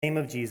name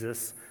of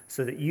Jesus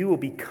so that you will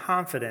be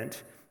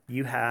confident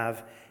you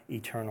have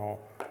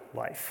eternal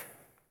life.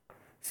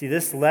 See,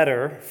 this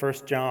letter, 1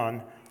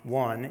 John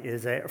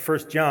is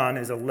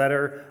a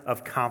letter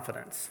of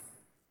confidence.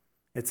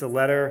 It's a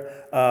letter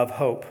of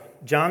hope.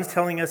 John's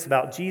telling us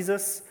about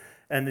Jesus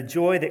and the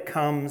joy that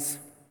comes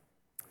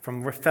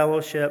from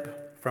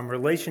fellowship, from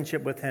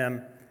relationship with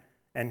him.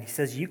 And he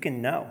says, you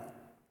can know.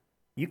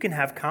 You can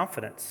have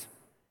confidence.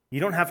 You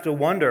don't have to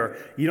wonder.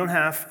 You don't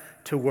have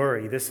to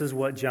worry. This is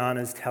what John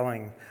is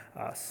telling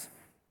us.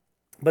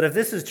 But if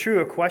this is true,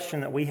 a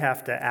question that we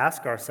have to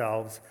ask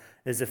ourselves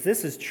is, if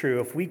this is true,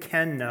 if we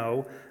can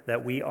know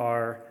that we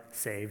are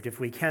saved,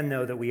 if we can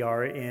know that we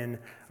are in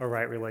a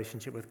right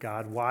relationship with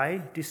God, why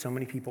do so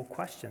many people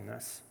question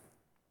this?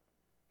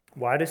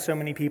 Why do so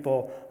many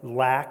people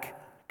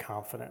lack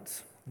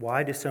confidence?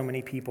 Why do so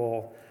many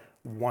people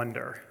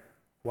wonder?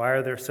 Why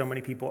are there so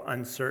many people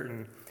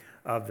uncertain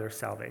of their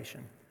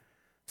salvation?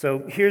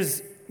 So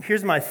here's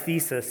my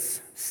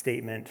thesis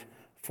statement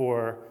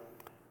for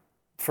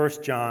 1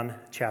 John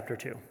chapter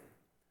 2.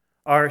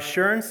 Our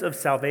assurance of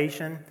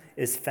salvation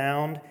is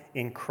found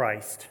in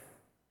Christ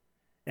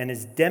and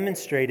is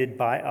demonstrated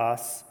by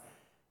us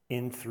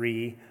in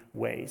 3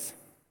 ways: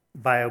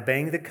 by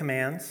obeying the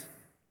commands,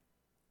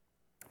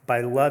 by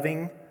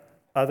loving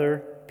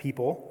other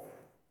people,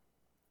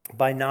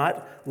 by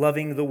not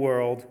loving the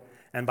world,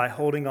 and by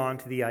holding on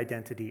to the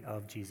identity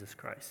of Jesus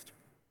Christ.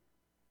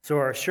 So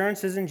our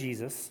assurance is in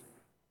Jesus,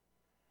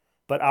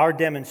 but our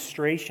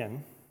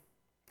demonstration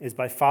is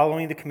by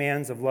following the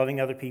commands of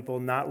loving other people,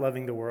 not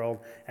loving the world,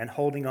 and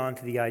holding on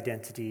to the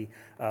identity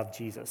of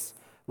Jesus.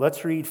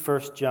 Let's read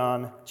 1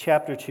 John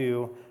chapter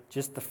 2,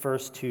 just the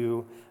first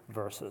 2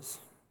 verses.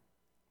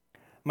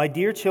 My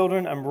dear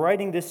children, I'm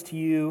writing this to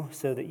you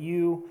so that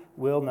you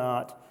will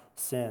not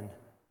sin.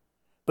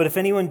 But if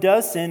anyone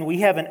does sin,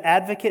 we have an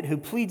advocate who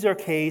pleads our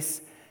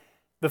case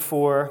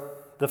before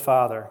the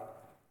Father.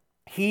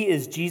 He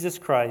is Jesus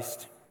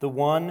Christ, the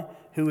one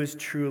who is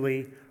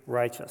truly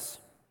righteous.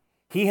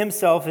 He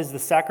himself is the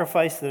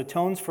sacrifice that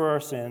atones for our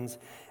sins,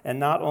 and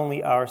not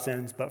only our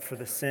sins, but for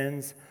the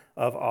sins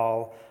of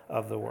all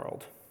of the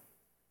world.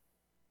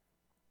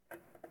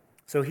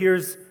 So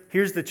here's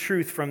the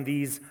truth from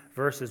these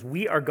verses.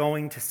 We are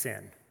going to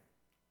sin.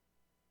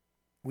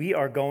 We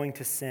are going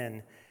to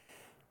sin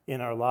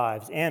in our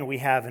lives, and we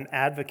have an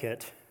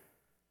advocate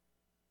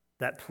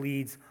that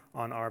pleads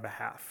on our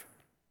behalf.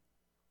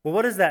 Well,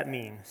 what does that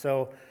mean?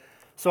 So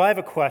I have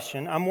a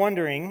question. I'm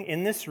wondering,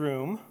 in this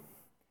room,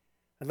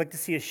 I'd like to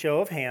see a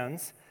show of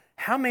hands.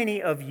 How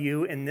many of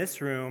you in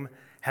this room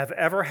have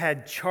ever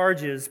had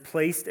charges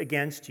placed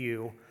against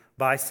you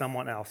by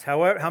someone else?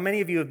 How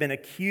many of you have been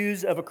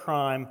accused of a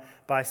crime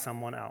by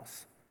someone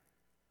else?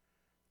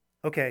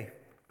 Okay,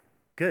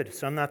 good.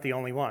 So I'm not the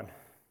only one.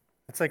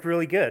 That's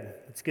really good.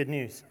 It's good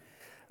news.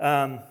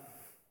 At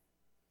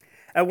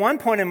one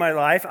point in my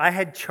life, I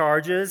had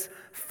charges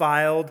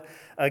filed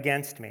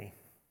against me.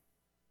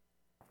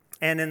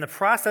 And in the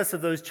process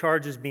of those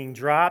charges being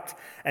dropped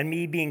and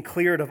me being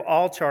cleared of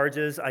all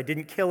charges, I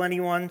didn't kill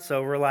anyone,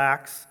 so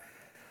relax.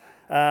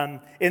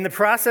 In the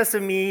process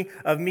of me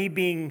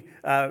being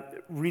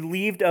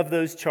relieved of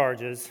those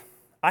charges,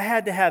 I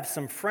had to have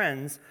some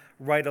friends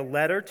write a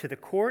letter to the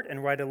court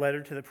and write a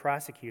letter to the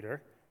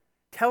prosecutor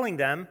telling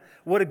them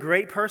what a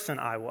great person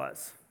I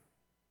was.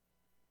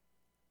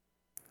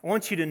 I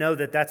want you to know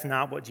that that's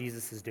not what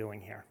Jesus is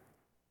doing here.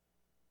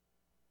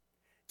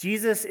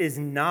 Jesus is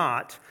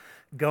not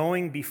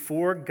going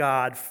before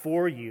God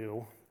for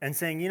you and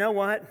saying, you know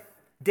what,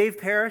 Dave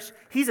Parrish,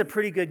 he's a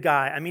pretty good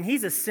guy. I mean,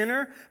 he's a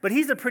sinner, but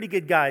he's a pretty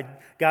good guy,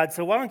 God,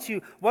 so why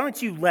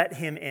don't you let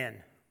him in?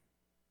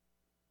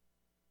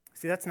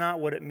 See, that's not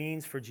what it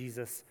means for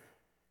Jesus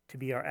to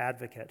be our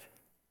advocate.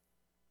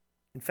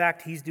 In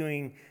fact, he's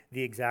doing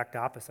the exact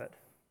opposite.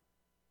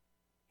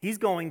 He's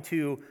going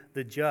to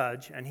the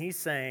judge, and he's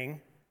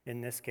saying,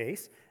 in this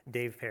case,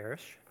 Dave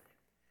Parrish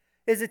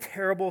is a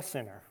terrible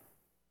sinner.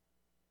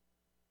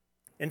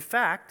 In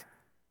fact,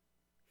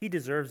 he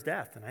deserves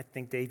death, and I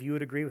think, Dave, you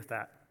would agree with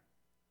that.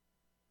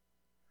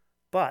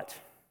 But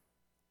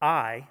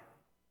I,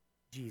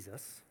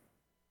 Jesus,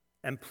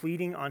 am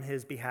pleading on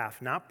his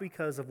behalf, not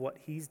because of what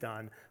he's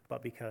done,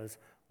 but because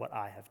what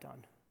I have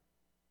done.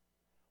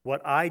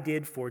 What I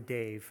did for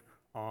Dave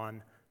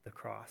on the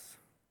cross.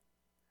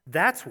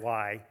 That's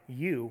why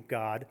you,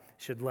 God,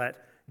 should let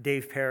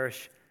Dave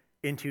Parrish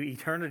into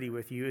eternity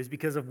with you, is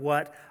because of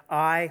what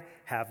I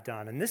have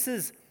done. And this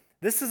is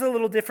a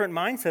little different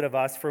mindset of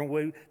us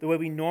from the way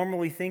we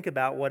normally think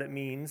about what it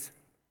means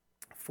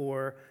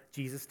for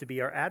Jesus to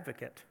be our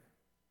advocate.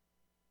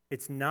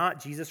 It's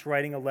not Jesus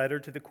writing a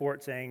letter to the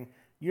court saying,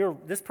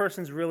 this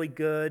person's really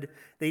good,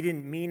 they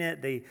didn't mean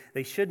it,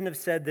 they shouldn't have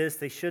said this,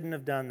 they shouldn't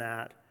have done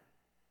that.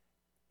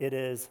 It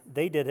is,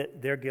 they did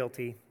it, they're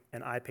guilty,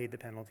 and I paid the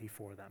penalty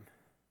for them.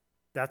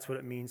 That's what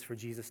it means for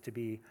Jesus to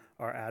be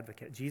our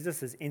advocate.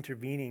 Jesus is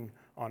intervening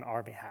on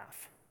our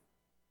behalf.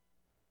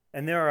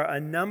 And there are a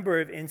number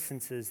of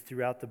instances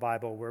throughout the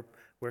Bible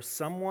where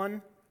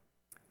someone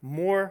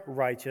more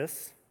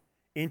righteous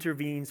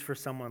intervenes for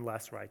someone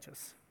less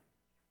righteous.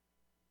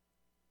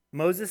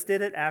 Moses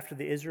did it after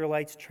the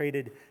Israelites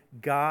traded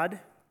God,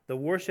 the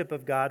worship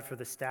of God, for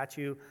the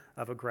statue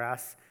of a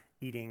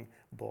grass-eating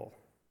bull.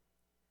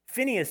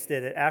 Phinehas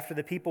did it after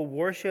the people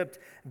worshipped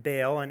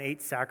Baal and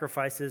ate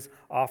sacrifices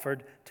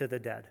offered to the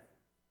dead.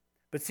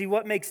 But see,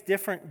 what makes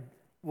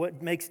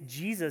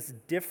Jesus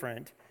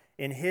different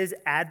in his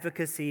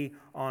advocacy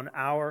on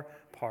our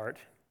part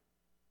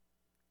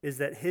is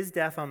that his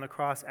death on the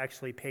cross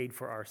actually paid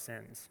for our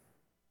sins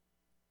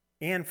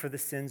and for the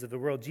sins of the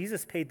world.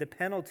 Jesus paid the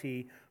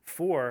penalty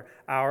for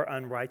our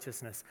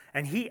unrighteousness.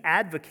 And he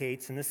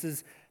advocates, and this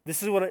is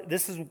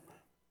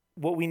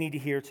what we need to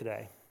hear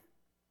today.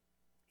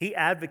 He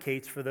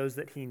advocates for those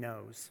that he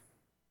knows.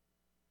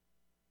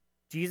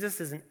 Jesus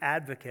is an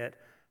advocate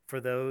for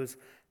those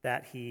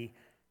that he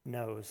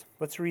knows.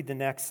 Let's read the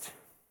next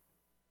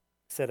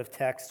set of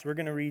texts. We're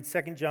going to read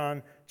 2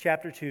 John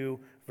chapter 2,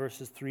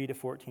 verses 3 to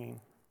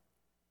 14.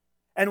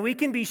 And we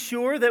can be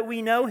sure that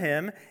we know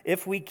him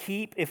if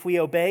we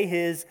obey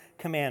his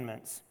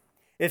commandments.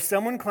 If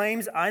someone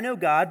claims, I know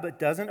God, but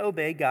doesn't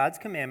obey God's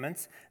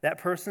commandments, that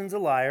person's a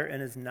liar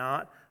and is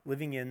not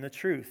living in the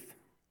truth.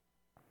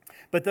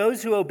 But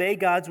those who obey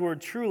God's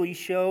word truly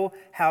show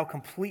how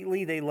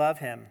completely they love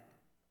him.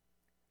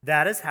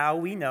 That is how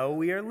we know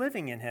we are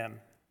living in him.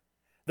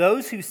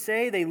 Those who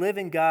say they live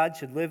in God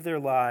should live their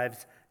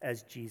lives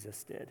as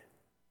Jesus did.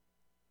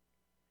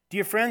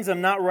 Dear friends,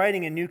 I'm not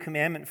writing a new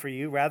commandment for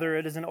you. Rather,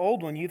 it is an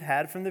old one you've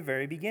had from the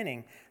very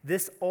beginning.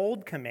 This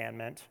old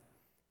commandment,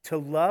 to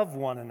love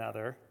one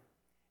another,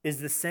 is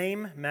the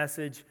same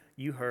message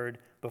you heard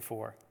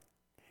before.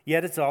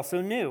 Yet it's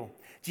also new.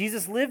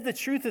 Jesus lived the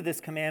truth of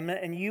this commandment,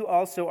 and you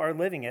also are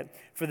living it.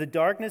 For the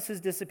darkness is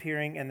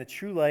disappearing, and the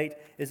true light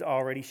is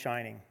already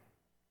shining.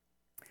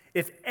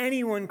 If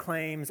anyone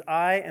claims,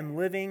 I am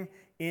living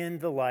in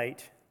the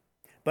light,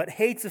 but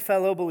hates a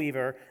fellow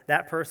believer,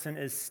 that person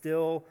is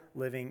still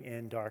living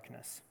in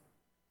darkness.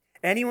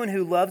 Anyone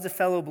who loves a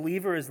fellow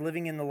believer is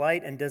living in the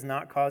light and does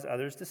not cause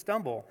others to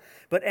stumble.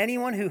 But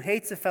anyone who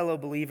hates a fellow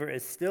believer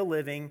is still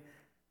living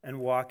and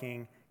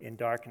walking in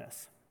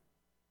darkness.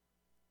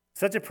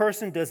 Such a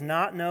person does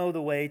not know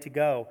the way to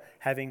go,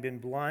 having been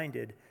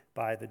blinded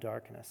by the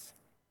darkness.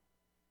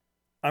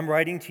 I'm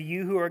writing to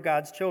you who are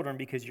God's children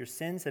because your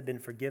sins have been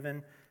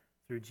forgiven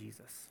through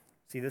Jesus.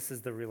 See, this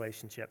is the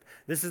relationship.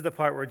 This is the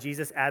part where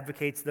Jesus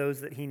advocates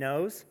those that he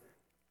knows.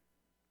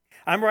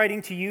 I'm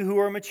writing to you who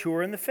are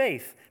mature in the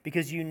faith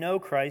because you know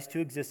Christ who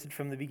existed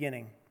from the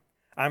beginning.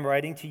 I'm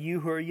writing to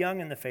you who are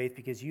young in the faith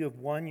because you have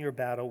won your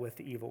battle with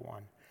the evil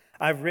one.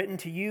 I've written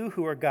to you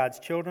who are God's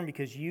children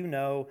because you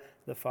know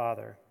the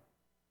Father.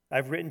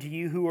 I've written to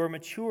you who are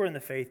mature in the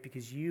faith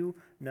because you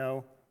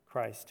know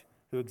Christ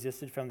who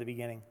existed from the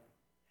beginning.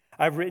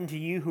 I've written to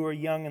you who are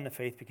young in the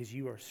faith because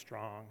you are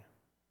strong.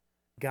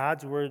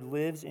 God's word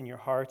lives in your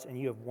hearts, and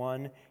you have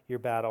won your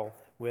battle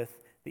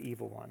with the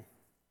evil one.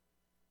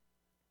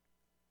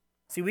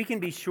 See, we can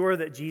be sure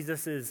that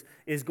Jesus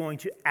is going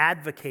to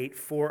advocate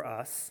for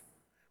us.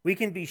 We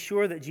can be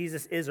sure that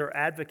Jesus is our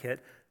advocate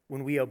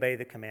when we obey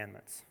the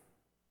commandments.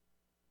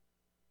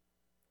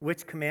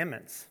 Which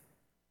commandments,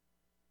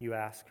 you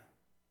ask?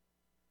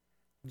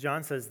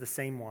 John says the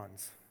same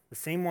ones. The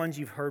same ones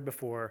you've heard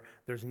before.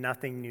 There's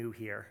nothing new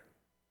here.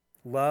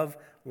 Love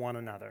one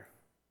another.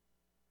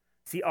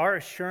 See, our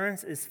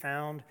assurance is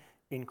found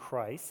in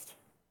Christ,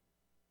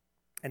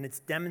 and it's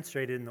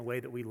demonstrated in the way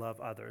that we love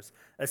others,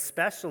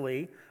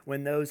 especially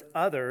when those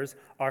others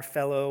are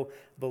fellow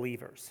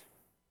believers.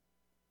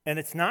 And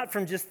it's not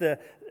from just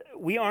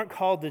we aren't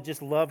called to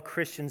just love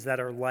Christians that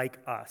are like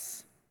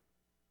us,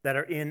 that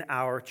are in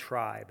our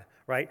tribe,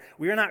 right?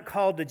 We are not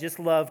called to just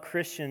love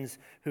Christians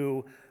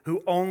who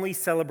only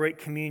celebrate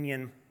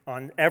communion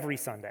on every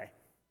Sunday.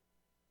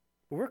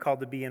 But we're called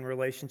to be in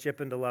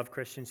relationship and to love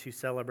Christians who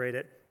celebrate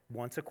it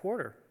once a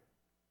quarter,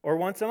 or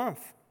once a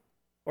month,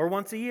 or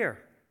once a year.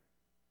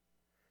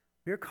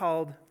 We're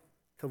called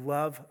to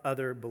love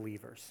other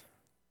believers.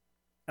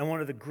 And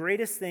one of the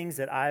greatest things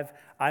that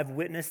I've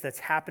witnessed that's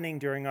happening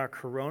during our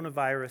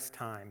coronavirus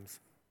times,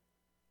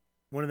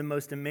 one of the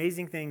most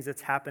amazing things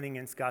that's happening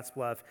in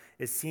Scottsbluff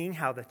is seeing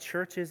how the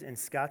churches in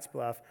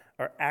Scottsbluff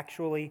are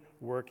actually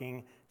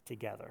working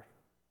together.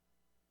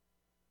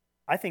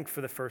 I think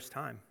for the first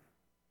time.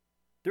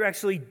 They're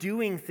actually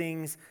doing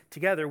things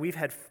together. We've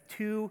had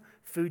 2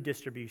 food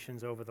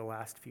distributions over the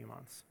last few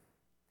months.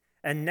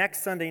 And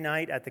next Sunday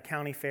night at the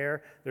county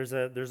fair, there's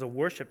a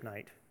worship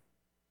night.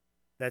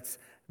 That's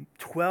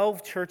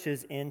 12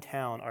 churches in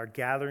town are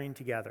gathering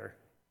together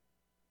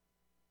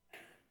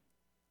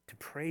to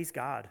praise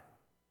God,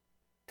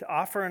 to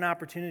offer an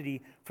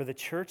opportunity for the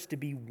church to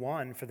be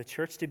one, for the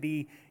church to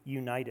be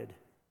united.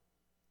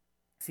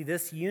 See,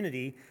 this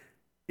unity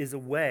is a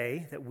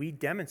way that we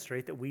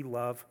demonstrate that we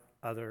love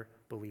other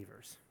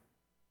believers,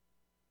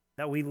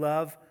 that we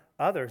love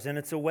others. And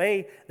it's a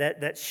way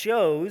that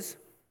shows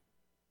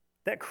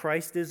that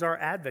Christ is our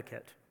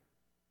advocate.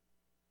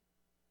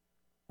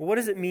 Well, what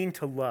does it mean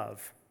to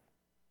love?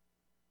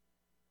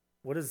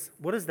 What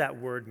does that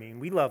word mean?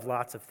 We love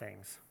lots of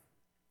things.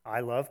 I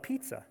love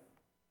pizza.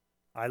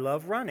 I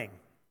love running.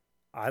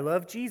 I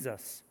love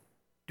Jesus.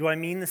 Do I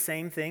mean the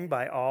same thing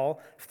by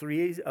all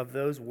three of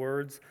those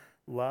words,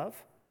 love?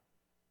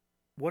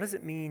 What does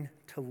it mean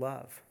to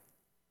love?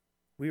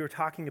 We were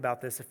talking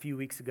about this a few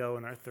weeks ago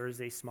in our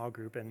Thursday small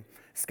group, and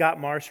Scott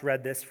Marsh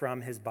read this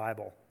from his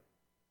Bible.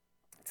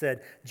 It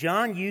said,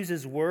 John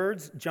uses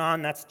words,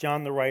 that's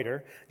John the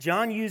writer,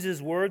 John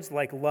uses words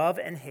like love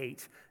and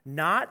hate,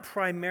 not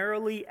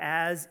primarily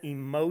as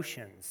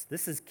emotions.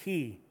 This is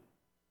key.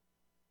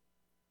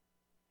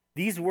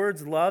 These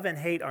words, love and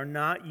hate, are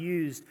not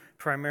used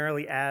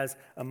primarily as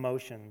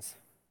emotions,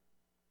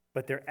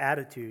 but they're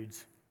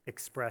attitudes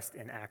expressed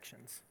in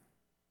actions.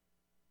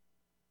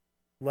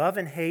 Love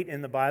and hate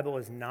in the Bible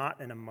is not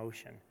an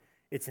emotion.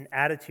 It's an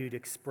attitude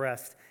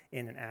expressed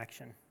in an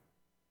action.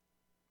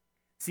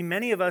 See,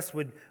 many of us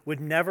would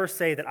never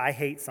say that I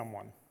hate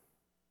someone.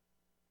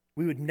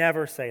 We would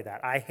never say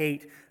that. I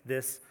hate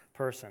this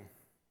person.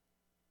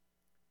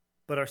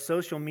 But our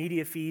social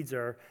media feeds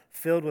are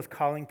filled with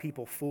calling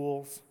people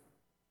fools.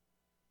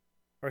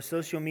 Our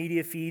social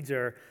media feeds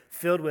are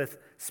filled with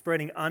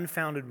spreading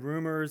unfounded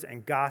rumors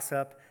and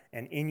gossip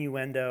and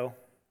innuendo.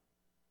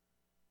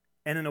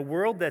 And in a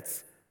world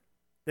that's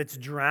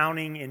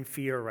drowning in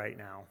fear right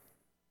now,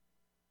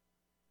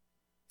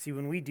 see,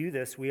 when we do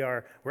this,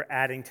 we're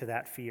adding to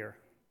that fear.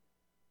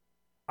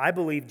 I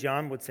believe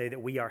John would say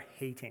that we are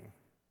hating.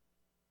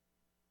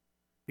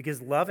 Because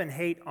love and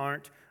hate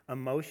aren't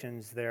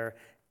emotions, they're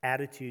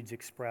attitudes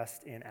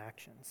expressed in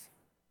actions.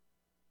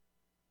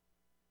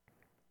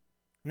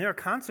 And there are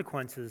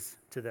consequences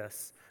to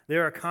this.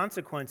 There are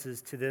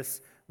consequences to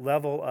this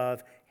level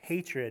of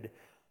hatred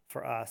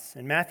for us.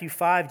 In Matthew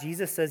 5,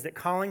 Jesus says that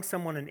calling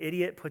someone an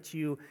idiot puts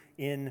you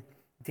in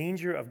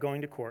danger of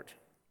going to court.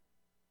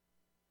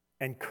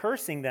 And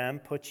cursing them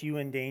puts you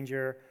in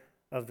danger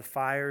of the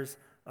fires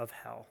of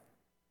hell.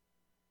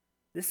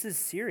 This is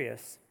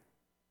serious.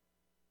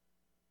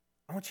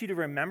 I want you to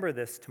remember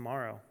this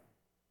tomorrow.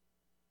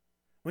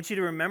 I want you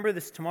to remember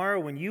this tomorrow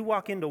when you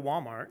walk into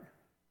Walmart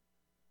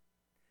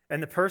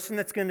and the person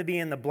that's going to be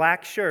in the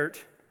black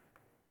shirt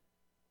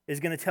is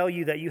going to tell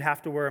you that you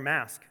have to wear a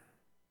mask.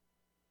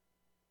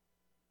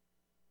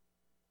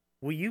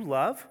 Will you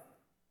love?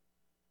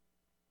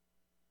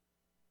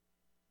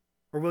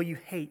 Or will you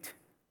hate?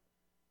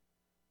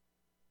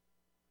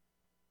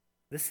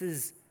 This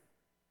is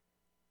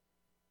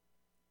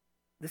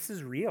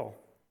real.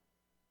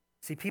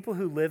 See, people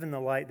who live in the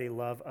light, they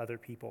love other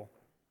people.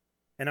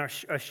 And our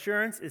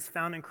assurance is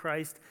found in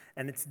Christ,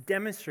 and it's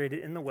demonstrated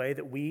in the way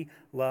that we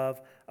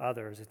love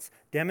others. It's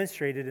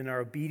demonstrated in our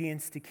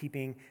obedience to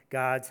keeping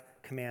God's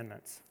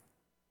commandments.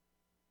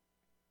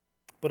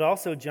 But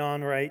also,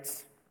 John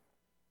writes,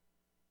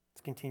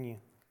 let's continue.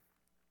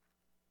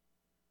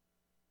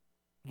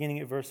 Beginning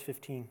at verse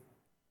 15.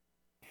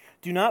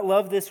 Do not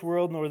love this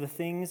world nor the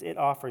things it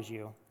offers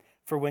you.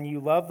 For when you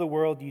love the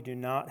world, you do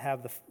not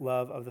have the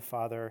love of the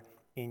Father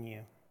in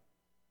you.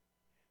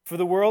 For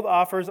the world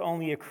offers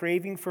only a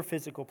craving for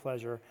physical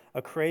pleasure,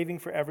 a craving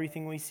for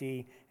everything we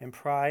see, and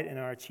pride in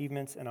our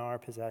achievements and our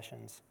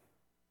possessions.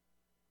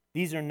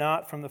 These are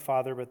not from the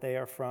Father, but they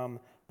are from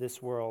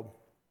this world.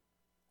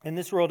 And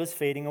this world is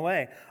fading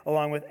away,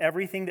 along with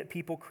everything that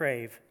people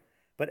crave.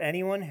 But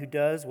anyone who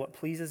does what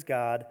pleases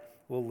God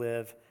will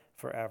live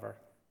forever.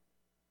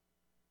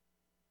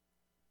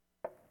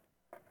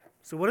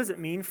 So what does it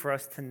mean for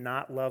us to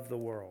not love the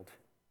world?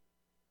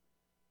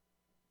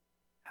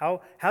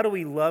 How do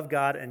we love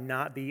God and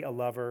not be a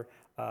lover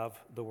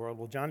of the world?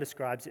 Well, John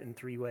describes it in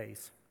three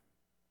ways.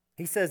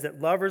 He says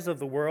that lovers of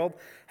the world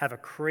have a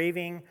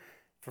craving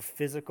for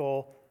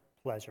physical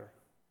pleasure.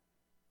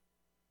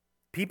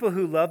 People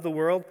who love the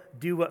world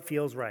do what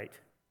feels right.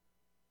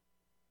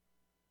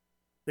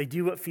 They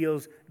do what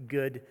feels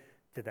good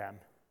to them.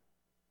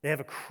 They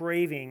have a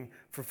craving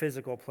for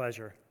physical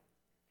pleasure.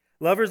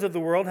 Lovers of the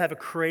world have a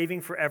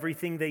craving for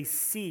everything they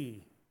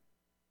see.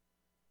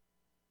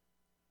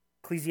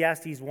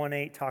 Ecclesiastes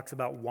 1:8 talks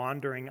about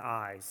wandering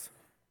eyes.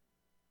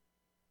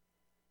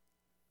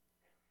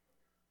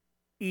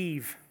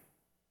 Eve,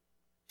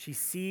 she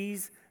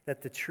sees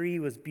that the tree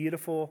was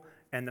beautiful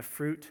and the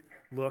fruit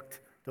looked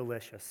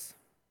delicious.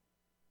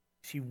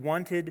 She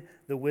wanted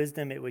the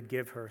wisdom it would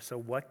give her, so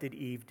what did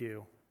Eve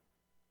do?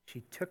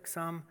 She took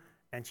some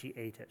and she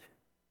ate it.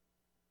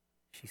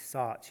 She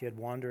saw it. She had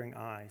wandering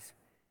eyes.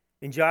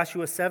 In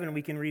Joshua 7,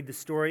 we can read the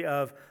story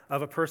of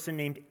a person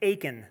named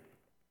Achan.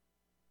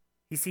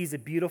 He sees a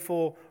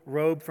beautiful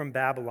robe from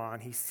Babylon.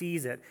 He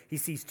sees it. He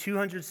sees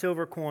 200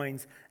 silver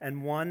coins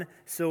and 1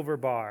 silver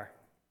bar.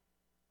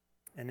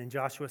 And in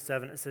Joshua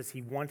 7, it says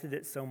he wanted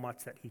it so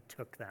much that he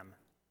took them.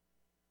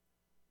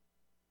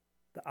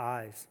 The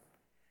eyes.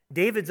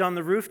 David's on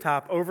the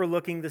rooftop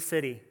overlooking the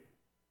city,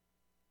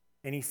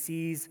 and he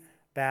sees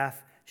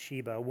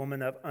Bathsheba, a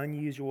woman of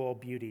unusual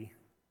beauty.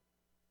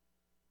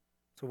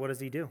 So what does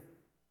he do?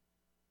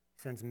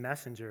 He sends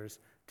messengers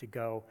to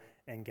go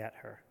and get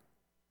her.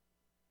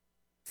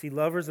 See,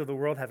 lovers of the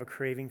world have a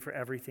craving for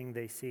everything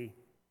they see.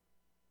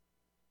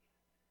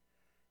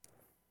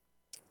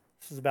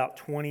 This is about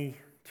 20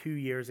 2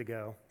 years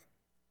ago.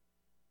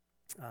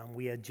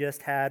 We had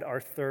just had our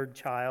third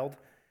child.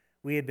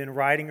 We had been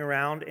riding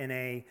around in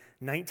a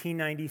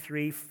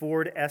 1993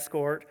 Ford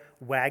Escort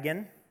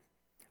wagon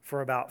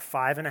for about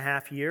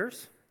 5.5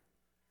 years.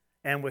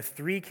 And with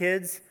 3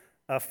 kids,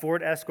 a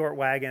Ford Escort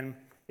wagon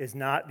is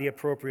not the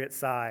appropriate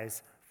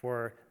size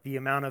for the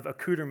amount of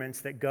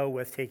accoutrements that go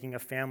with taking a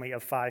family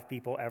of 5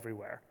 people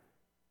everywhere.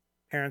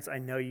 Parents, I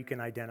know you can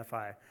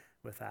identify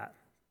with that.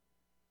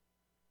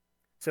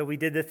 So we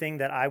did the thing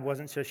that I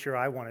wasn't so sure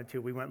I wanted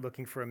to. We went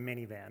looking for a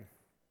minivan.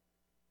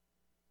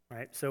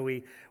 Right? So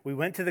we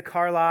went to the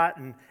car lot,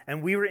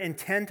 and we were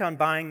intent on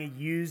buying a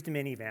used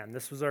minivan.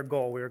 This was our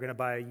goal. We were going to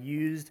buy a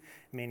used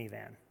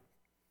minivan.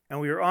 And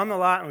we were on the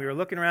lot, and we were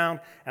looking around,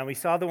 and we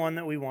saw the one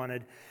that we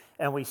wanted,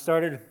 and we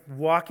started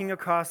walking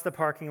across the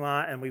parking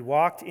lot, and we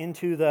walked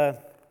into the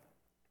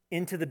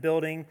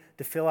building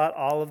to fill out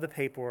all of the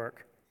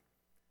paperwork,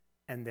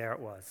 and there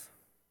it was.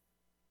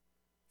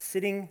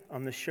 Sitting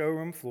on the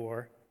showroom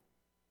floor,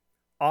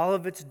 all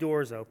of its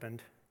doors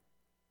opened,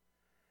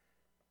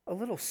 a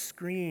little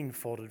screen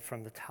folded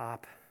from the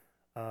top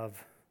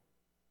of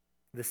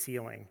the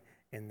ceiling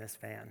in this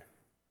van.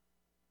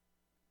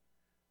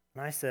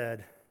 And I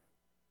said,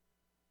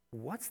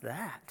 "What's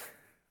that?"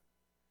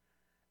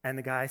 And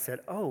the guy said,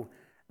 "Oh,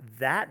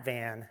 that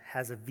van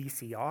has a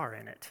VCR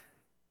in it."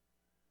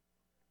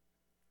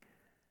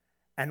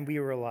 And we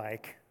were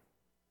like,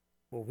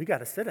 "Well, we got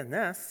to sit in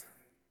this."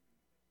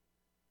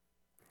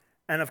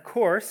 And of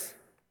course,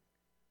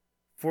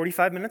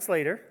 45 minutes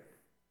later,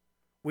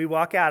 we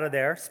walk out of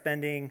there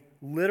spending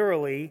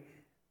literally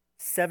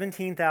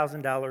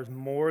 $17,000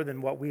 more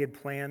than what we had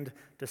planned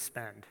to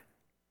spend.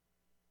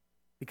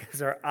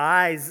 Because our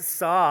eyes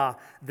saw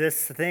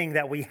this thing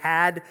that we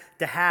had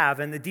to have,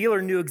 and the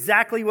dealer knew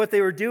exactly what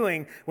they were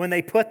doing when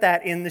they put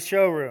that in the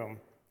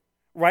showroom,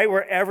 right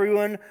where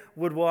everyone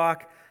would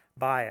walk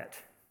by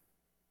it.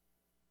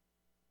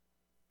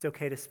 It's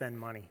okay to spend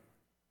money.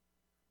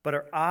 But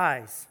our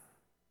eyes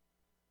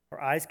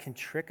can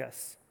trick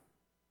us.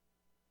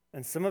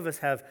 And some of us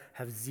have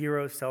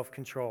zero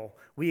self-control.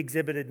 We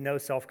exhibited no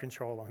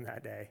self-control on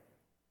that day.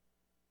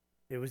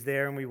 It was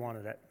there and we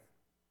wanted it.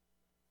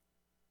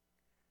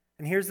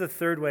 And here's the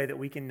third way that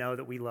we can know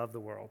that we love the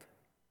world.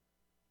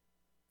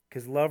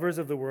 Because lovers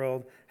of the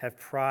world have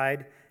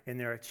pride in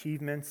their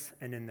achievements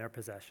and in their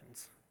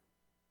possessions.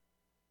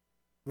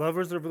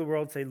 Lovers of the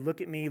world say,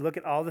 "Look at me, look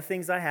at all the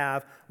things I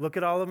have, look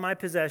at all of my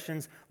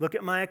possessions, look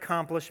at my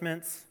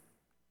accomplishments,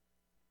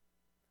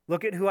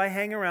 look at who I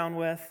hang around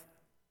with."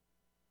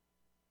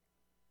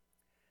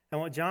 And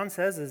what John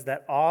says is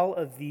that all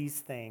of these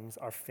things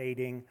are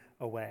fading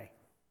away.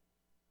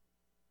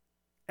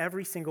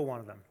 Every single one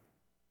of them.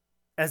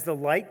 As the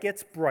light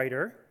gets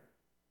brighter,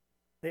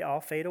 they all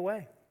fade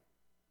away.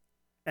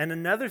 And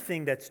another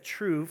thing that's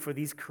true for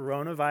these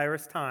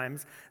coronavirus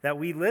times that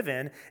we live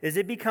in is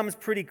it becomes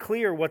pretty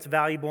clear what's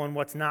valuable and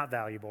what's not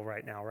valuable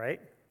right now,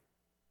 right?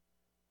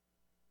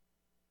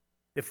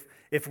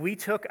 If we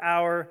took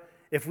our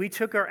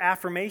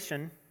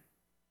affirmation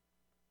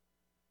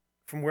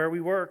from where we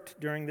worked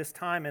during this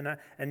time,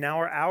 and now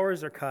our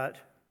hours are cut.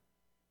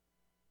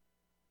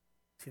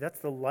 See, that's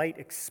the light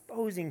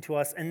exposing to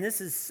us, and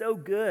this is so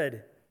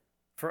good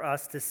for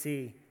us to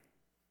see.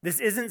 This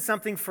isn't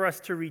something for us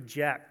to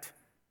reject.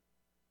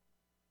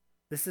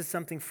 This is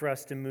something for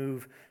us to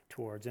move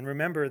towards. And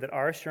remember that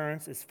our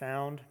assurance is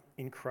found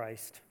in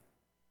Christ,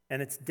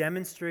 and it's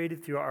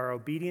demonstrated through our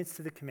obedience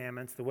to the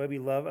commandments, the way we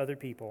love other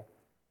people.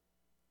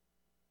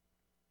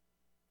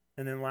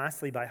 And then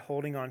lastly, by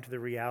holding on to the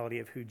reality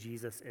of who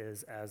Jesus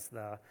is as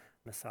the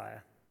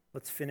Messiah.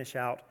 Let's finish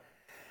out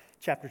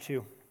chapter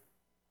 2.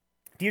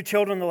 Dear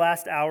children, the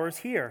last hour is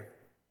here.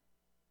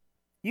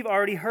 You've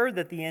already heard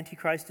that the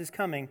Antichrist is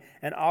coming,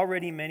 and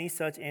already many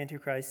such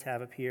Antichrists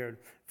have appeared.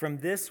 From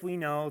this we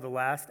know the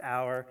last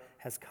hour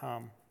has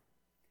come.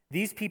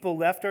 These people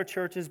left our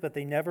churches, but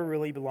they never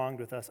really belonged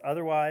with us.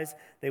 Otherwise,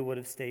 they would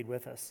have stayed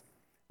with us.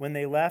 When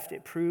they left,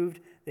 it proved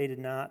they did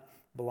not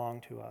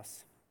belong to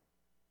us.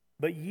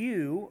 But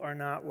you are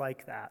not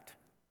like that.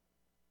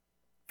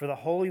 For the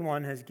Holy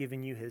One has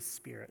given you his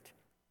Spirit,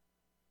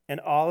 and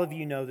all of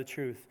you know the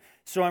truth.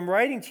 So I'm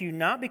writing to you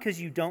not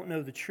because you don't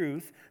know the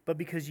truth, but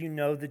because you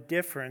know the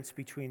difference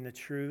between the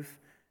truth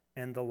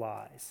and the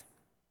lies.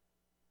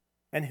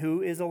 And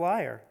who is a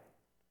liar?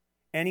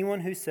 Anyone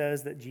who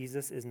says that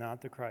Jesus is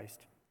not the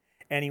Christ.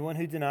 Anyone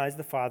who denies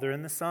the Father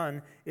and the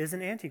Son is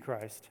an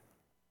antichrist.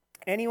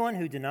 Anyone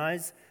who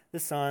denies the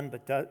Son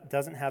but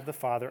doesn't have the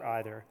Father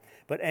either.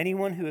 But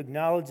anyone who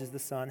acknowledges the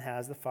Son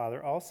has the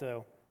Father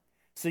also.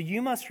 So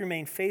you must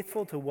remain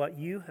faithful to what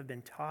you have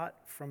been taught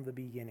from the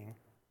beginning.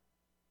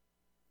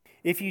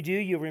 If you do,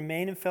 you'll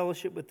remain in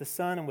fellowship with the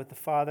Son and with the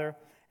Father,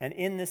 and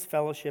in this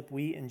fellowship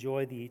we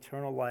enjoy the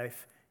eternal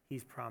life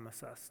he's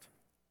promised us.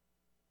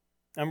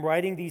 I'm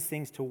writing these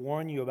things to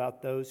warn you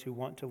about those who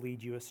want to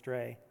lead you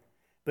astray.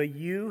 But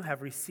you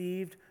have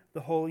received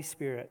the Holy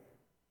Spirit,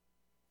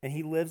 and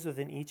he lives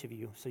within each of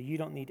you, so you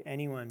don't need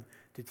anyone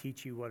to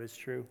teach you what is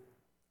true.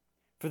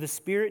 For the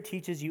Spirit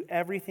teaches you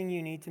everything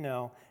you need to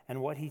know,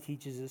 and what he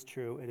teaches is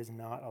true. It is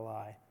not a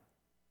lie.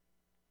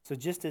 So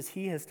just as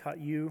he has taught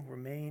you,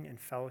 remain in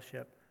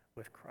fellowship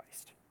with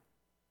Christ.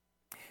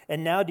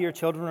 And now, dear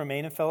children,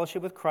 remain in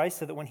fellowship with Christ,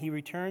 so that when he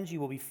returns,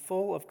 you will be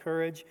full of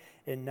courage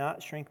and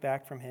not shrink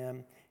back from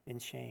him in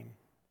shame.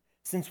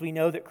 Since we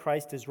know that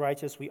Christ is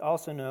righteous, we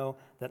also know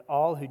that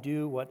all who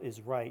do what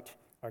is right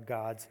are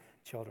God's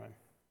children.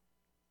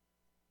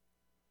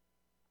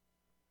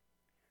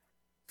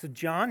 So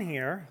John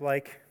here,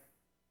 like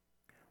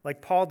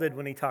Paul did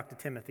when he talked to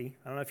Timothy,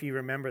 I don't know if you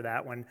remember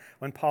that, when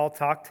Paul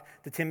talked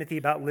to Timothy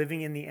about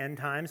living in the end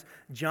times,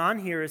 John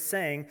here is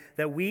saying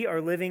that we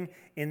are living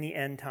in the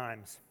end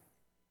times.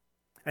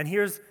 And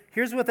here's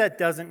what that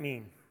doesn't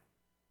mean.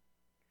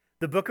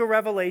 The book of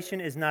Revelation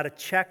is not a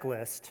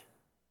checklist.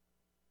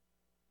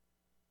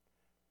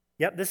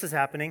 Yep, this is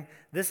happening,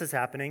 this is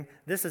happening,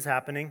 this is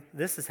happening,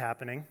 this is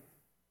happening.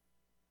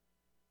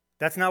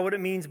 That's not what it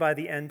means by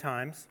the end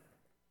times.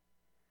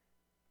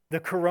 The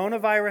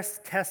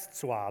coronavirus test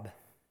swab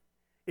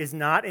is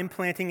not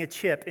implanting a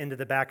chip into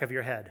the back of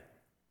your head.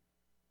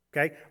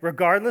 Okay?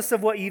 Regardless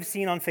of what you've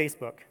seen on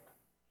Facebook.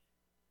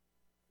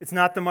 It's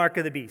not the mark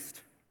of the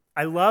beast.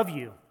 I love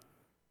you.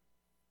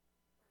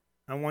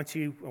 I want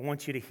you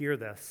to hear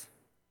this.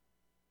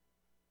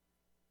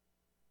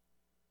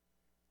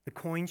 The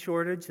coin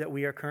shortage that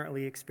we are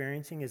currently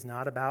experiencing is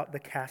not about the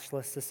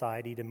cashless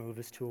society to move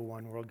us to a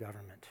one-world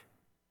government.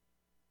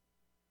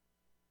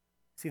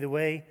 See, the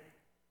way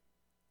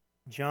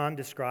John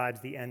describes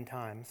the end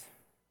times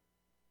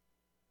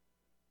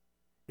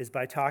is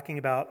by talking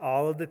about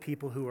all of the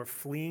people who are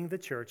fleeing the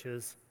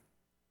churches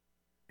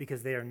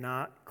because they are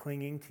not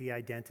clinging to the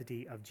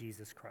identity of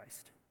Jesus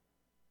Christ.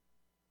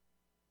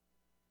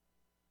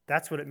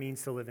 That's what it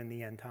means to live in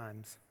the end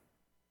times.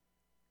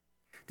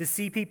 To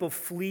see people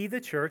flee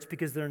the church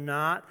because they're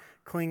not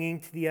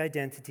clinging to the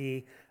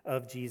identity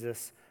of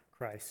Jesus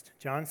Christ.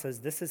 John says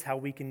this is how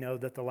we can know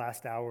that the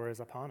last hour is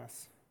upon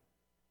us.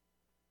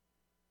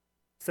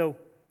 So,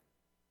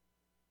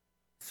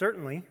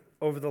 certainly,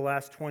 over the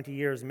last 20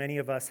 years, many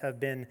of us have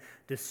been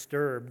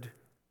disturbed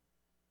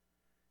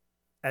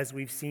as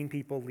we've seen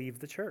people leave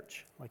the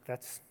church. Like,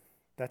 that's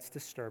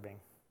disturbing.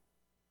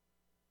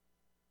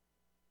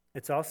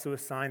 It's also a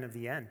sign of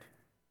the end.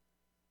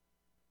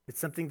 It's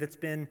something that's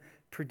been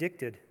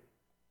predicted.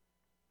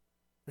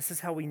 This is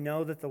how we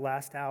know that the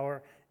last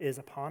hour is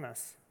upon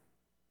us.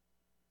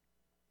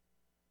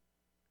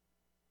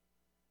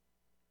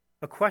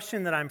 A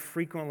question that I'm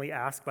frequently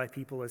asked by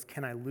people is,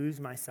 can I lose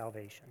my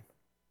salvation?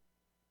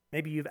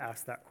 Maybe you've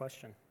asked that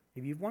question.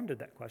 Maybe you've wondered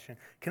that question.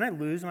 Can I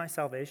lose my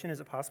salvation? Is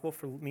it possible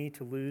for me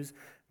to lose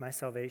my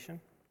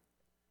salvation?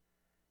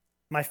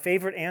 My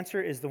favorite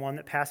answer is the one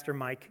that Pastor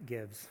Mike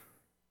gives.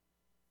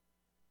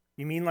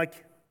 You mean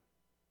like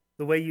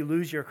the way you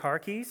lose your car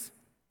keys?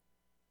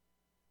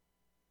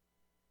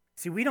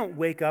 See, we don't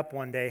wake up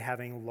one day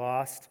having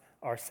lost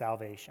our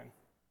salvation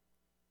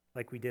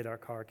like we did our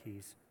car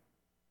keys.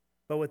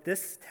 But what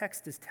this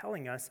text is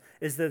telling us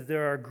is that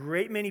there are a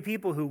great many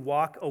people who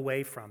walk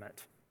away from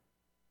it.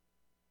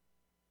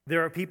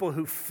 There are people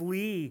who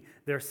flee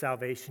their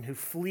salvation, who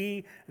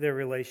flee their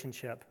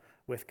relationship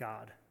with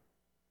God.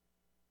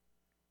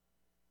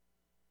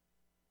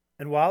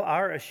 And while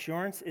our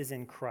assurance is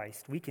in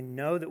Christ, we can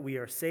know that we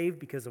are saved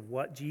because of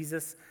what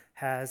Jesus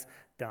has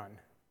done.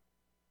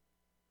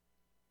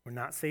 We're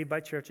not saved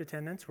by church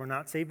attendance. We're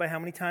not saved by how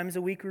many times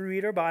a week we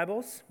read our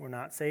Bibles. We're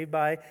not saved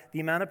by the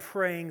amount of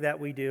praying that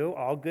we do,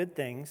 all good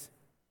things.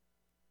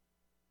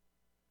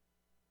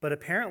 But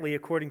apparently,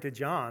 according to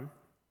John,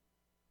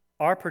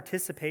 our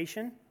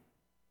participation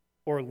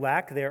or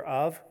lack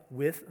thereof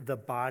with the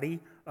body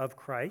of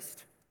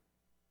Christ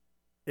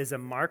is a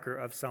marker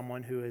of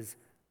someone who is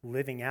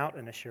living out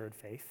an assured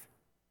faith.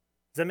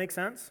 Does that make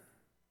sense?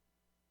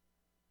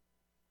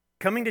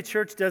 Coming to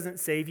church doesn't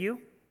save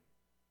you.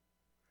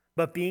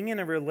 But being in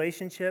a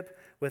relationship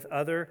with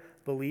other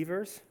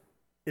believers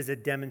is a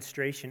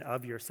demonstration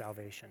of your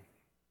salvation.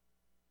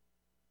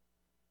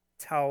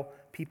 It's how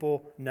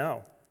people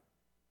know.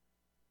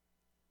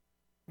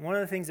 One of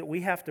the things that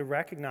we have to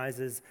recognize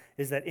is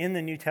that in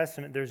the New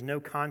Testament, there's no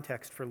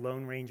context for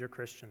Lone Ranger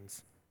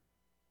Christians.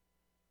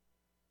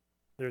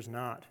 There's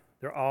not.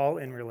 They're all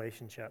in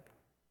relationship.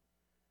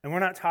 And we're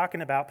not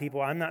talking about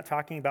people, I'm not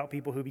talking about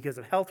people who, because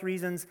of health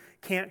reasons,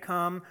 can't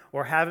come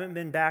or haven't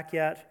been back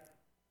yet.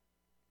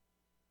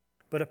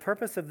 But a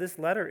purpose of this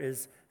letter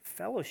is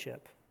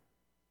fellowship,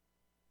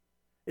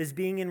 is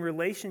being in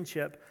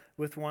relationship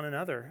with one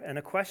another. And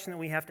a question that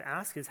we have to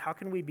ask is, how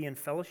can we be in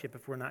fellowship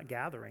if we're not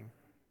gathering?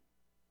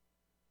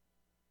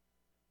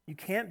 You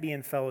can't be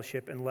in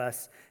fellowship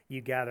unless you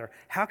gather.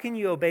 How can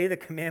you obey the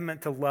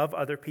commandment to love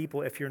other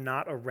people if you're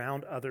not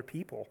around other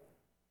people?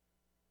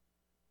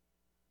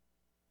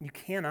 You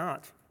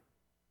cannot.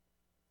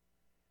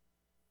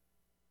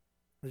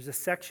 There's a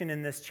section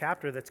in this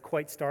chapter that's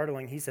quite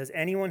startling. He says,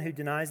 anyone who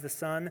denies the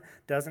Son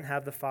doesn't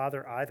have the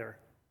Father either.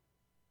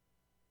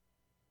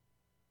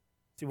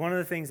 See, one of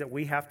the things that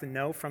we have to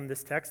know from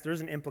this text,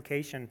 there's an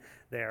implication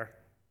there.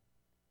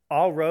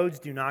 All roads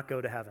do not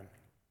go to heaven.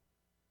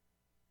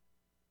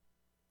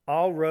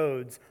 All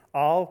roads,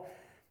 all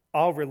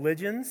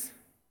religions,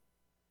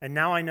 and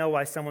now I know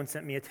why someone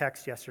sent me a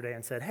text yesterday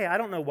and said, hey, I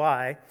don't know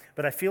why,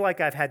 but I feel like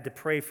I've had to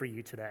pray for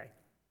you today.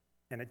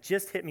 And it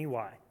just hit me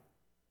why.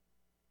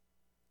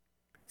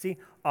 See,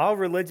 all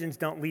religions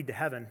don't lead to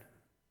heaven.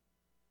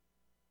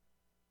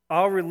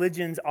 All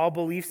religions, all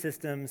belief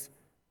systems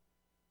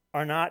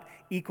are not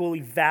equally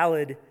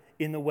valid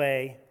in the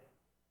way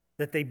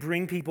that they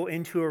bring people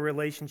into a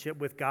relationship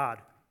with God.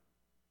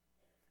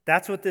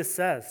 That's what this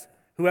says.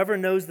 Whoever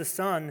knows the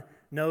Son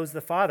knows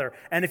the Father.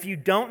 And if you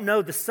don't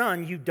know the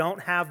Son, you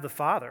don't have the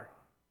Father.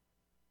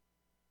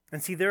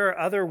 And see, there are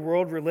other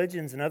world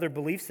religions and other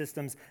belief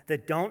systems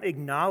that don't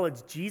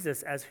acknowledge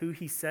Jesus as who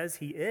he says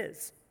he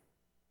is.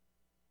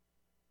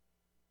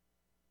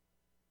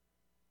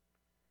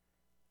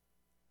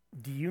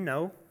 Do you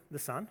know the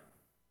Son?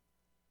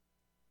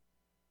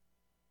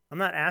 I'm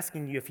not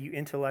asking you if you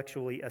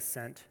intellectually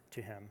assent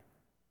to him.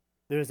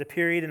 There was a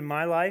period in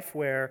my life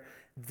where,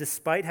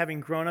 despite having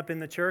grown up in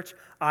the church,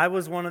 I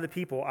was one of the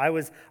people. I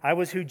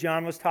was who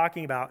John was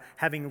talking about,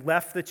 having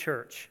left the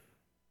church.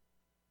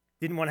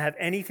 Didn't want to have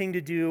anything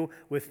to do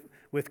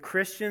with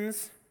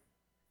Christians.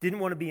 Didn't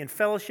want to be in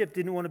fellowship.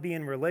 Didn't want to be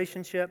in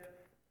relationship.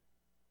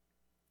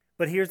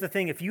 But here's the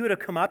thing. If you would have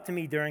come up to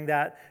me during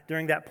that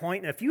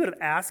point, and if you would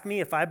have asked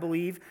me if I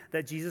believe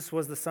that Jesus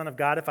was the Son of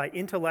God, if I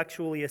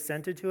intellectually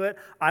assented to it,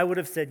 I would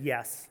have said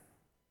yes.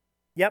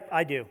 Yep,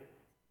 I do.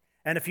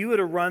 And if you would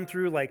have run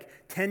through like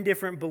 10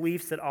 different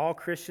beliefs that all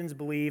Christians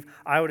believe,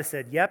 I would have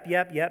said yep.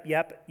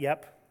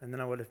 And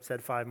then I would have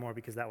said 5 more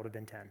because that would have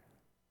been 10.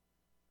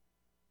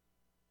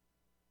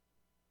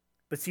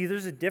 But see,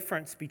 there's a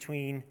difference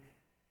between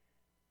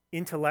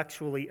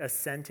intellectually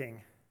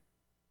assenting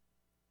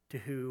to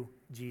who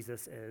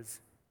Jesus is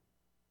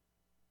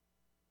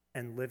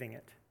and living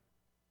it.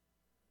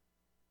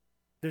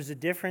 There's a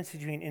difference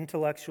between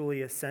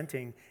intellectually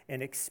assenting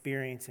and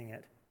experiencing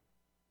it,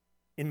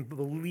 in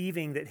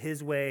believing that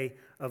his way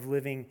of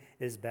living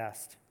is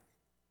best.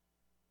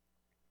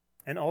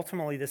 And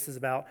ultimately, this is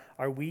about,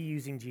 are we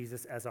using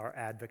Jesus as our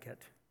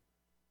advocate?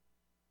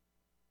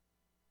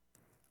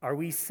 Are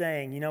we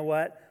saying, you know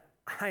what?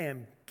 I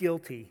am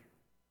guilty.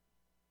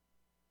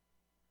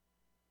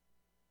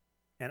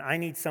 And I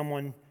need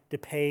someone to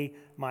pay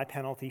my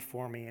penalty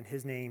for me, and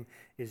his name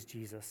is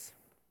Jesus.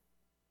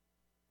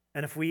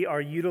 And if we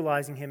are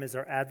utilizing him as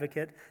our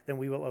advocate, then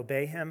we will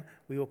obey him,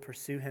 we will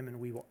pursue him, and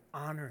we will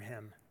honor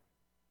him.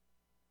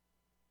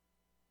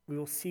 We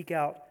will seek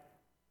out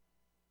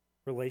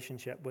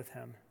relationship with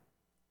him.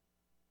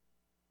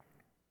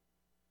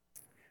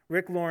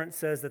 Rick Lawrence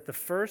says that the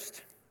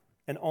first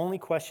and only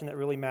question that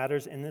really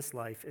matters in this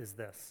life is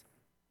this: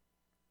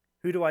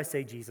 who do I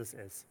say Jesus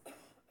is?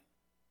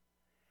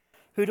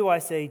 Who do I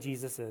say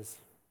Jesus is?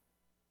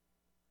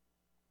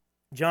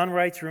 John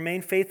writes,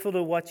 remain faithful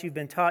to what you've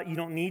been taught. You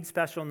don't need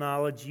special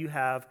knowledge. You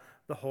have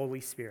the Holy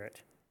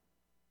Spirit.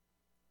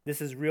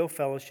 This is real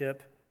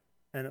fellowship,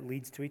 and it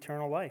leads to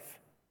eternal life.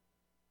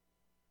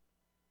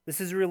 This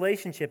is a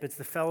relationship. It's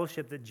the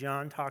fellowship that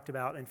John talked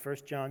about in 1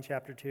 John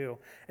chapter 2.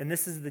 And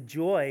this is the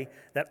joy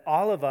that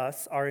all of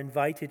us are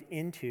invited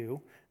into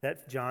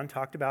that John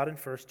talked about in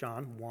 1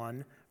 John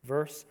 1,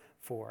 verse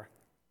 4.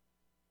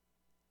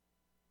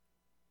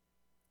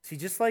 See,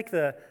 just like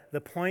the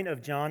point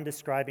of John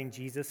describing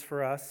Jesus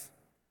for us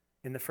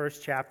in the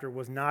first chapter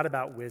was not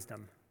about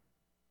wisdom.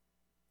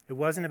 It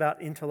wasn't about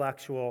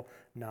intellectual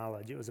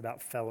knowledge. It was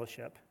about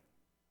fellowship.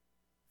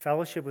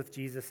 Fellowship with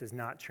Jesus is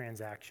not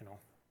transactional.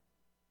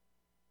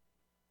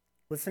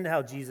 Listen to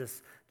how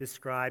Jesus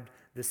described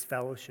this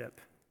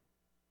fellowship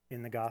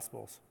in the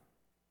Gospels.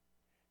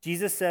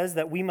 Jesus says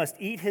that we must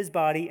eat his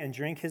body and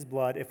drink his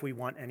blood if we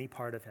want any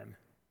part of him.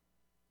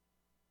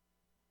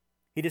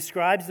 He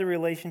describes the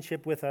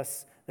relationship with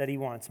us that he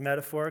wants,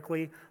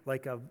 metaphorically,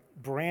 like a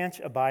branch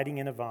abiding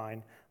in a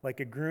vine, like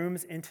a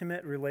groom's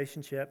intimate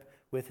relationship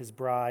with his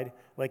bride,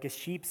 like a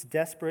sheep's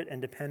desperate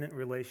and dependent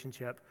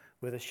relationship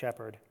with a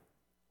shepherd,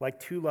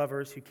 like two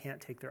lovers who can't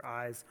take their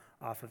eyes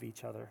off of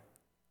each other.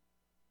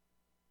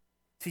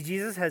 See,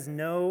 Jesus has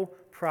no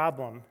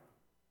problem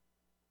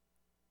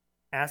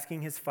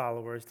asking his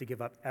followers to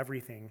give up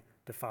everything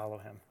to follow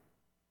him,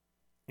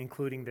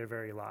 including their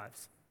very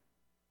lives.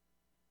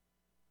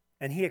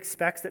 And he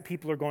expects that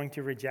people are going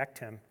to reject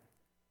him,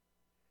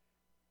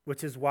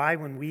 which is why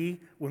when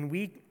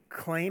we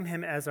claim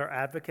him as our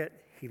advocate,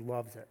 he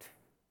loves it.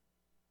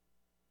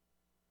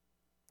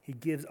 He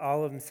gives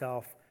all of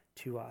himself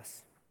to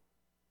us.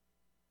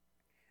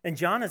 And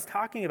John is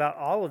talking about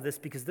all of this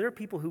because there are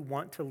people who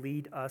want to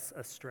lead us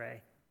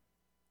astray.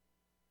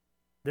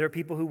 There are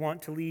people who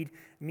want to lead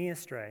me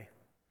astray.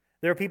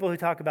 There are people who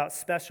talk about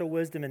special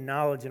wisdom and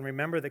knowledge, and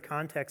remember the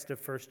context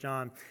of 1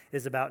 John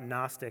is about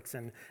Gnostics,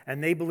 and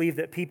they believe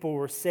that people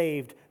were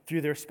saved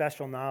through their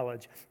special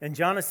knowledge. And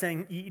John is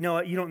saying, you know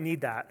what, you don't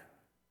need that.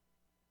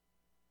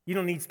 You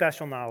don't need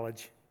special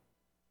knowledge.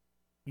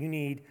 You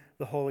need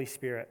the Holy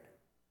Spirit.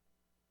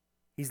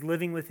 He's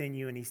living within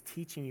you, and he's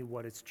teaching you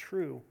what is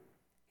true.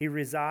 He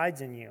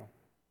resides in you.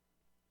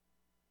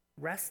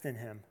 Rest in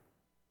him.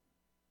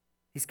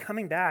 He's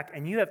coming back,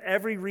 and you have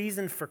every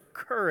reason for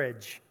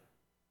courage.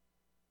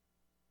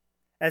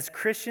 As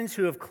Christians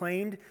who have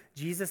claimed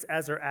Jesus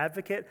as our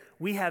advocate,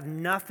 we have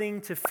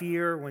nothing to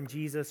fear when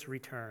Jesus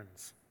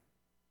returns.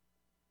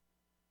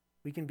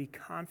 We can be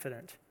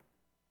confident.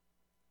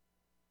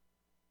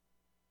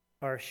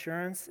 Our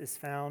assurance is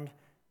found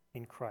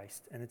in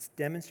Christ, and it's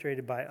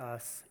demonstrated by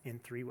us in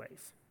three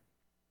ways.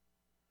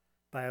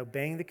 By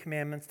obeying the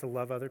commandments to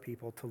love other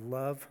people, to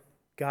love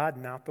God,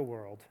 not the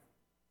world,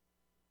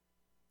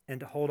 and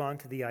to hold on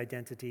to the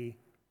identity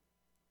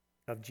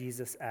of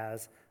Jesus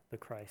as the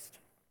Christ.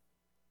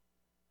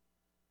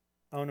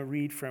 I want to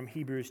read from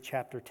Hebrews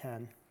chapter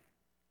 10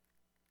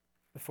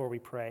 before we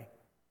pray.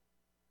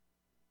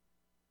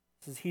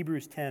 This is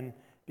Hebrews 10,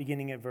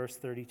 beginning at verse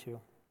 32.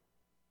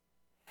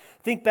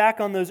 Think back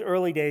on those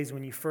early days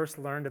when you first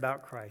learned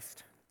about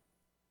Christ.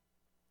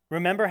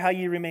 Remember how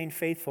you remained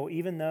faithful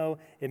even though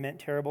it meant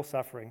terrible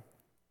suffering.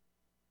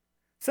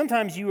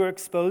 Sometimes you were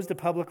exposed to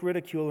public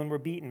ridicule and were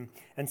beaten,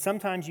 and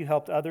sometimes you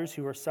helped others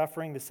who were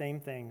suffering the same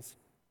things.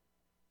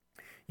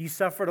 You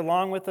suffered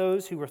along with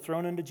those who were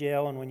thrown into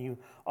jail, and when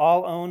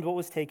all you owned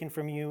was taken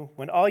from you,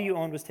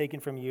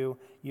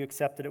 you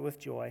accepted it with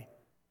joy.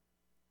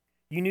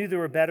 You knew there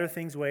were better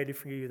things waiting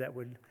for you that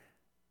would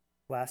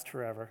last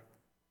forever.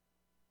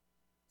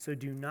 So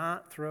do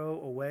not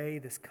throw away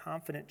this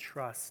confident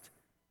trust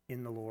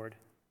in the Lord.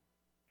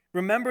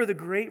 Remember the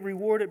great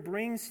reward it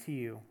brings to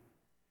you.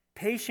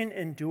 Patient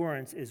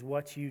endurance is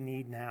what you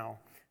need now,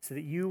 so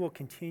that you will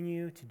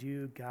continue to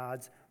do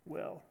God's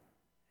will.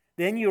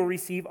 Then you'll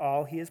receive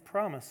all he has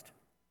promised.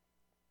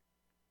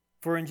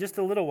 For in just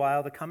a little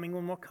while, the coming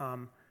one will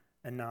come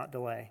and not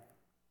delay.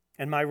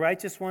 And my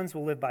righteous ones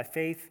will live by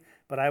faith,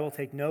 but I will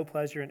take no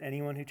pleasure in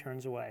anyone who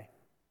turns away.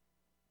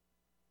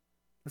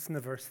 Listen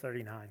to verse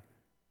 39.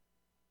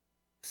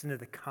 Listen to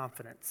the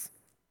confidence.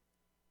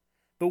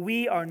 But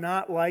we are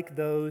not like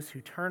those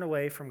who turn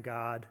away from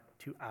God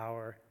to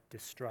our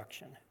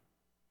destruction.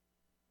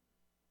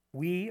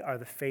 We are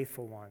the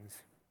faithful ones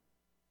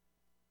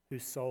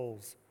whose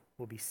souls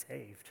will be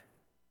saved.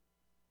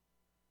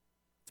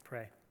 Let's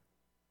pray.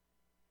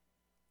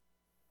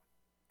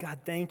 God,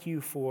 thank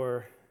you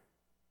for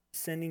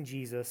sending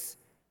Jesus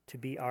to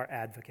be our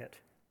advocate,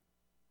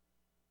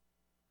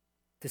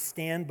 to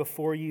stand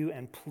before you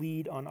and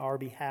plead on our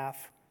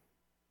behalf,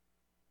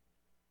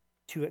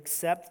 to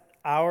accept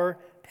our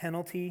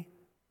penalty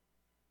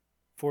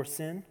for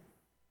sin.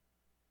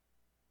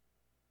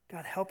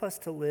 God, help us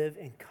to live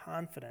in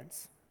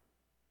confidence.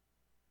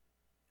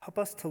 Help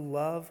us to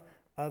love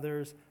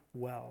others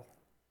well.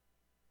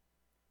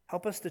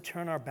 Help us to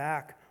turn our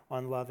back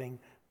on loving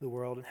the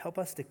world, and help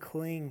us to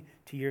cling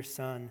to your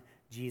Son,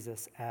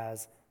 Jesus,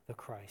 as the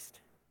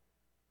Christ.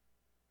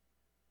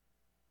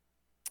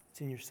 It's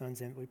in your Son's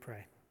name we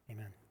pray.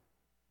 Amen.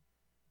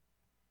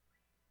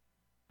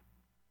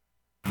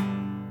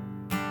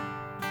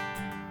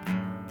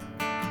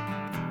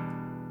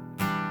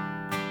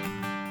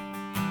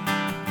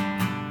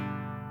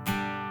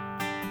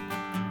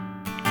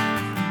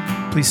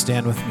 Please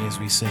stand with me as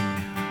we sing.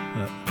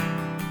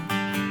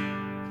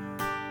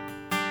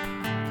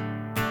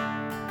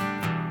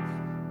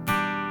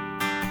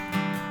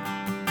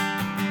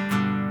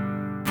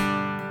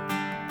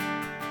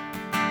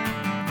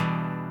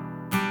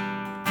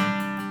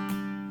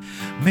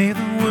 May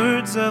the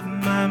words of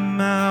my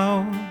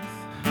mouth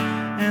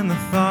and the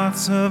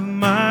thoughts of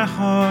my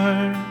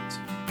heart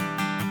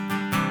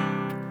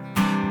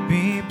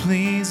be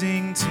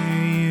pleasing to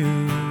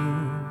you.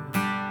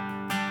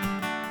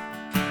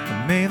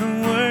 May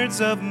the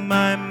words of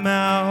my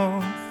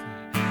mouth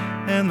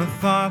and the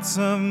thoughts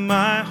of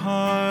my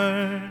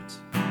heart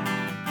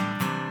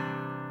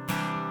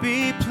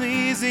be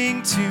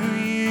pleasing to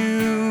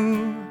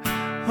you,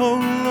 O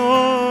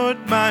Lord,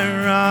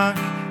 my rock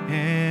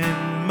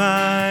and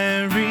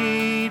my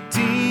Redeemer,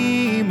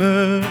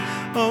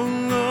 O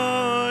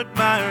Lord,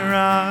 my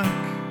rock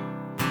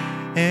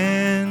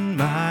and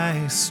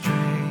my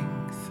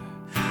strength,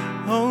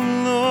 O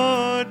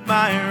Lord,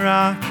 my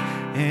rock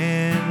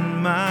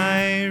and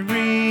my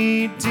Redeemer.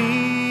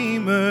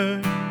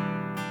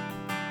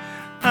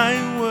 I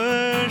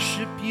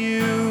worship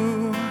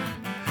you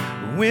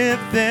with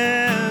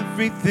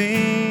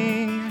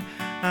everything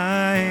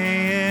I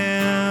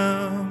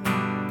am.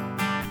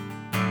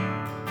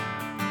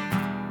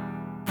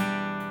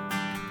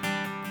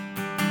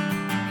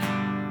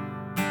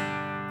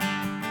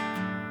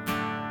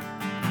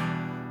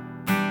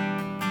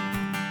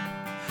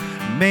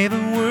 May the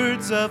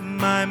words of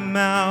my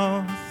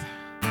mouth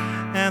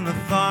and the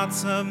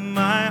thoughts of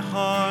my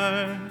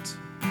heart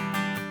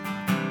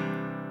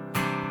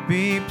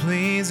be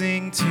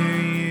pleasing to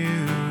you.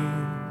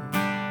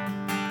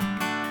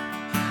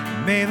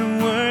 May the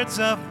words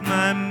of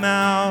my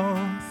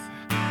mouth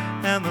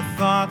and the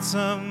thoughts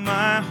of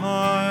my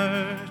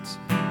heart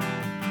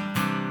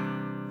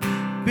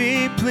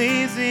be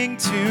pleasing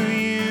to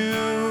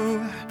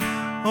you,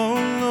 O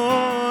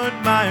Lord,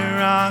 my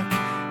rock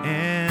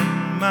and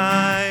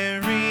my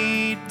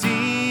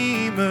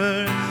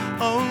Redeemer,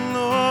 O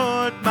Lord,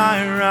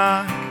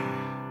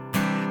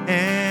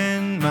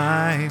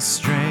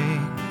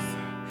 strength.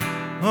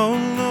 O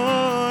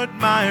Lord,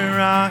 my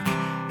rock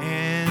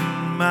and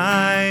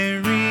my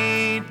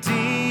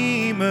Redeemer,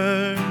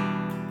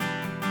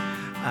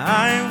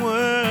 I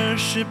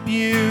worship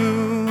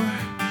you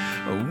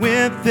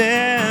with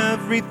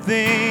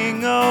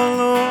everything. O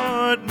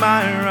Lord,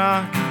 my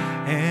rock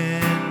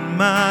and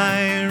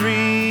my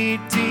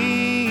Redeemer,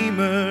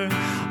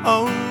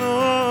 O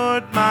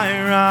Lord,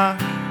 my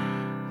rock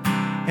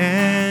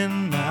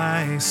and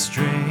my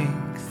strength.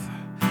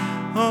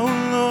 O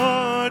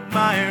Lord,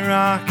 my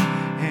rock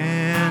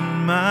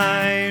and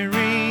my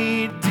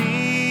Redeemer,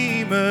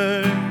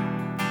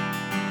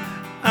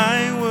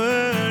 I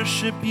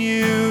worship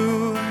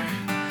you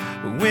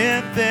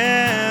with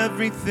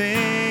everything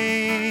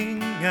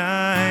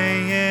I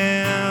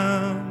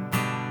am.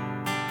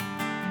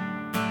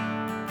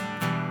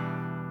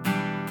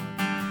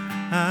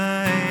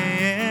 I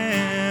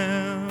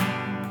am.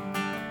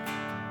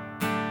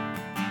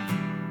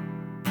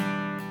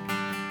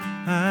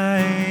 I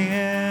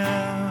am.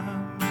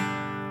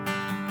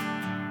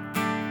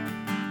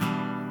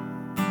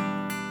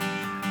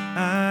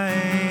 I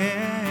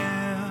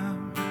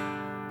am.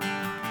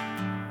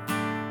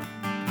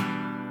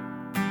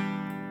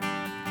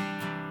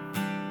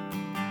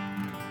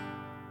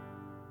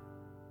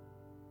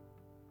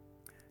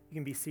 You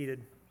can be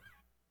seated.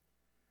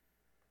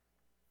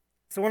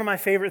 So one of my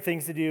favorite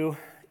things to do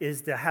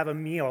is to have a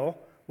meal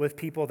with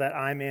people that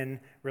I'm in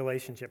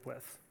relationship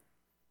with.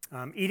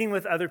 Eating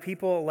with other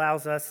people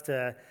allows us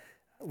to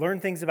learn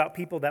things about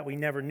people that we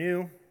never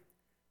knew.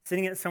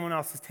 Sitting at someone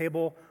else's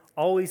table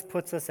always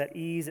puts us at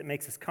ease. It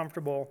makes us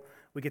comfortable.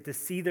 We get to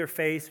see their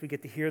face. We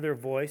get to hear their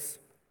voice.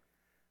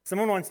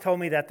 Someone once told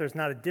me that there's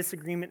not a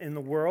disagreement in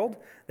the world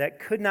that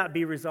could not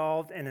be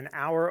resolved in an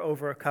hour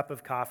over a cup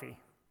of coffee.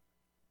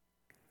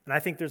 And I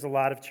think there's a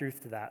lot of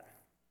truth to that.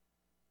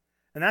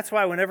 And that's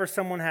why whenever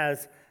someone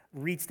has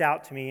reached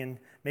out to me and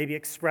maybe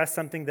expressed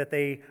something that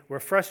they were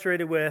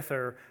frustrated with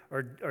or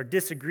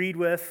disagreed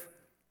with,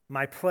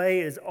 my play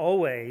is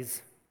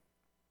always,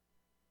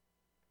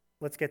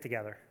 let's get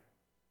together.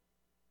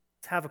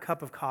 Let's have a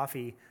cup of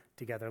coffee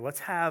together. Let's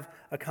have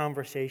a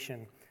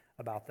conversation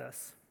about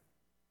this.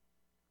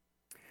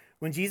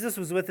 When Jesus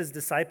was with his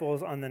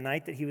disciples on the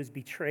night that he was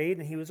betrayed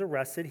and he was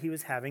arrested, he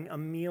was having a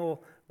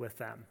meal with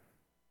them.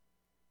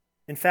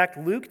 In fact,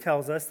 Luke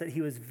tells us that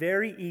he was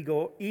very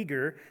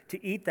eager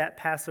to eat that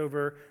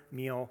Passover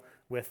meal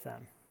with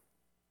them.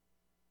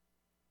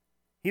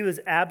 He was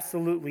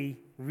absolutely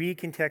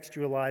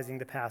recontextualizing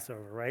the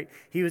Passover, right?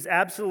 He was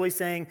absolutely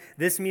saying,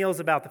 this meal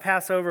is about the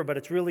Passover, but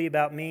it's really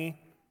about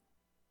me.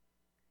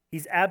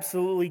 He's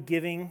absolutely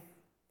giving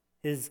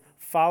his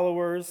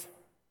followers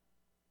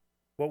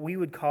what we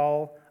would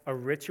call a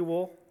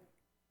ritual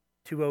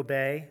to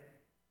obey,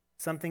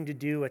 something to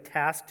do, a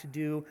task to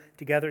do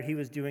together. He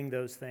was doing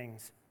those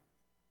things.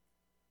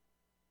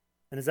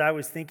 And as I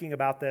was thinking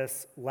about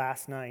this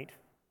last night,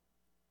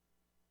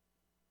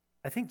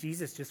 I think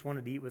Jesus just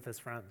wanted to eat with his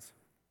friends.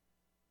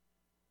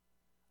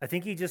 I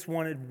think he just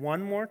wanted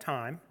one more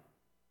time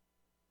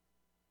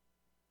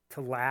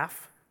to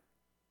laugh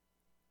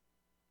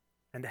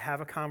and to have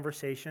a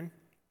conversation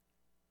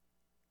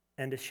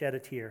and to shed a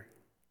tear.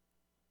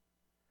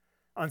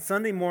 On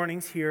Sunday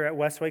mornings here at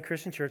Westway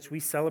Christian Church, we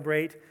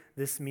celebrate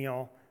this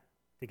meal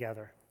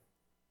together.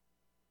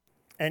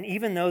 And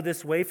even though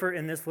this wafer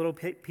in this little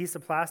piece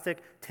of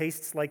plastic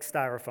tastes like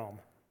styrofoam,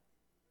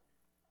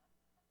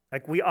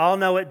 like we all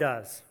know it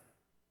does,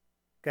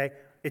 okay,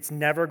 it's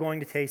never going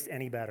to taste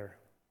any better.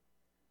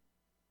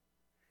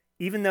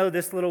 Even though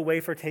this little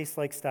wafer tastes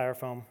like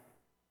styrofoam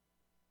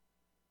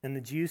and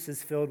the juice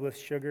is filled with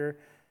sugar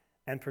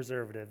and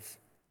preservatives,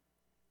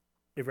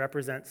 it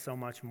represents so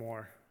much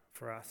more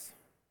for us.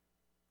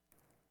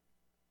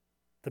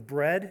 The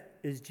bread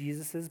is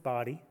Jesus'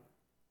 body,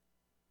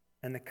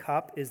 and the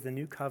cup is the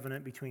new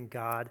covenant between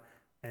God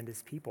and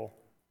his people.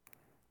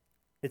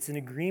 It's an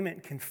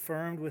agreement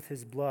confirmed with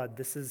his blood.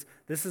 This is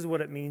what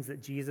it means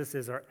that Jesus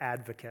is our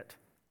advocate.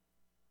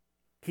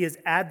 He has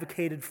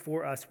advocated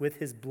for us with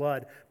his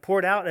blood,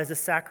 poured out as a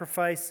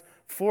sacrifice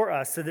for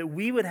us so that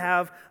we would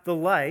have the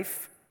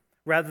life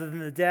rather than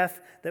the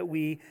death that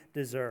we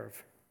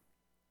deserve.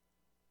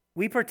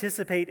 We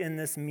participate in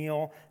this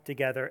meal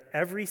together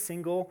every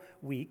single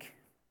week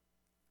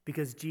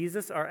because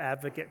Jesus, our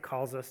advocate,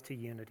 calls us to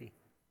unity.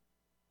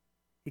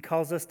 He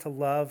calls us to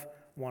love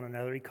one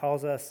another. He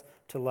calls us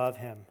to love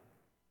him.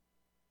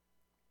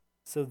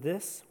 So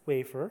this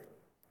wafer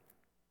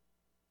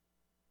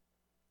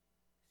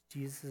is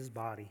Jesus'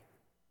 body.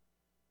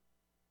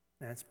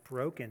 And it's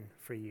broken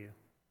for you.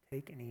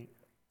 Take and eat.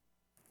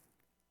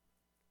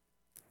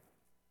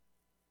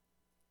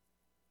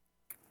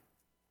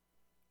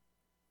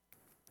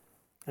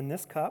 And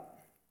this cup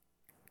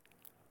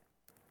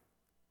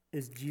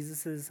is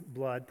Jesus'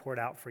 blood poured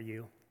out for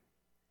you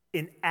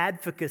in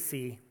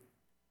advocacy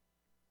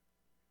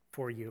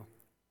for you.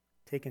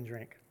 Take and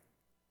drink.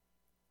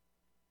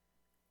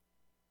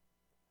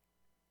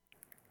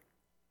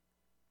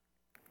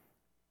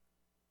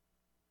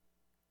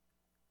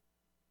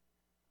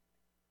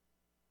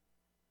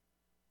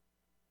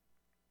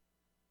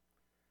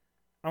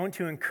 I want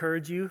to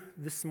encourage you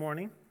this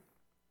morning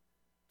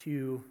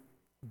to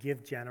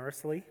give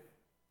generously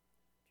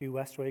to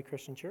Westway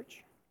Christian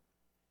Church.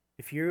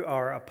 If you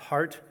are a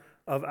part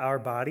of our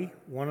body,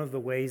 one of the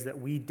ways that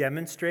we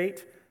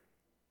demonstrate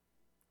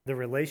the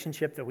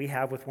relationship that we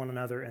have with one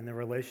another and the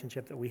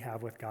relationship that we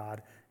have with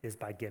God is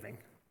by giving.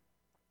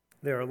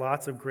 There are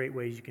lots of great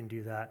ways you can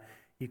do that.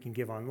 You can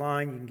give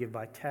online, you can give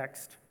by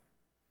text.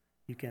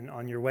 You can,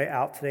 on your way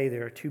out today,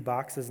 there are 2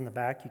 boxes in the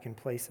back. You can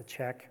place a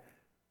check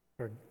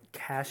or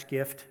cash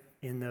gift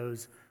in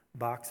those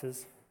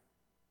boxes.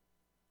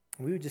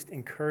 We would just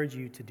encourage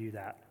you to do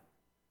that.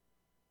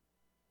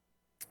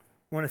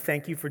 I want to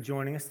thank you for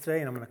joining us today,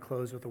 and I'm going to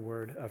close with a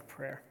word of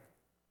prayer.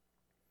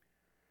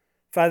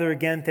 Father,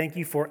 again, thank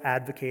you for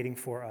advocating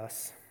for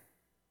us.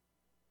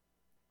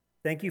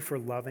 Thank you for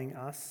loving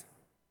us.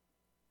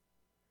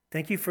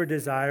 Thank you for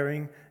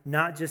desiring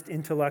not just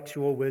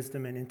intellectual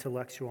wisdom and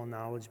intellectual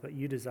knowledge, but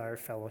you desire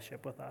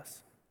fellowship with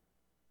us.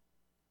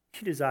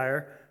 You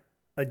desire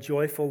a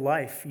joyful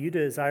life. You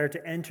desire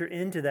to enter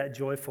into that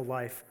joyful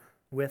life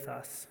with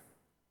us.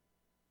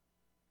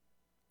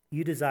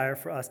 You desire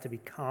for us to be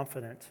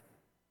confident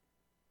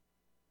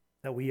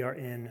that we are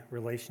in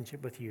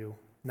relationship with you,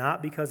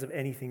 not because of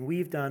anything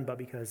we've done, but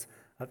because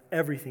of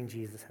everything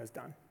Jesus has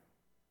done.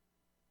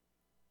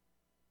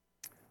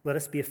 Let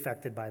us be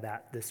affected by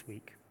that this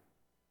week.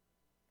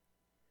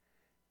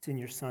 It's in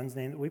your Son's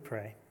name that we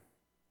pray.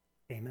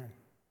 Amen.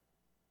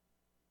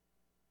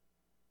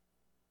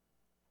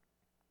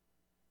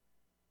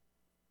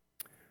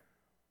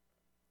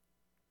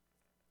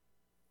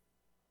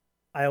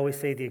 I always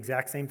say the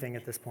exact same thing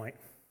at this point.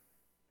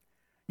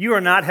 You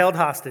are not held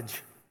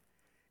hostage.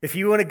 If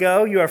you want to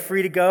go, you are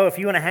free to go. If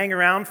you want to hang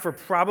around for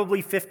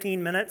probably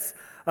 15 minutes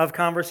of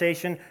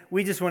conversation,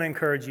 we just want to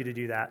encourage you to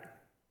do that.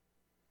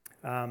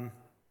 Talk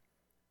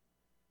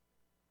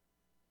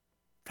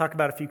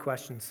about a few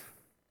questions.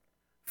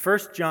 1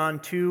 John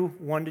 2,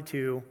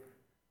 1-2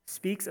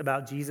 speaks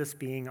about Jesus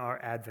being our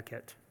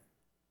advocate.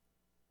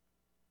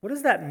 What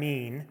does that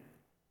mean?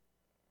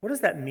 What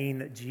does that mean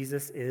that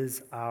Jesus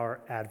is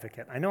our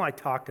advocate? I know I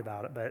talked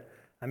about it, but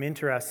I'm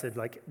interested,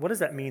 what does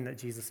that mean that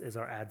Jesus is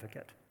our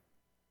advocate?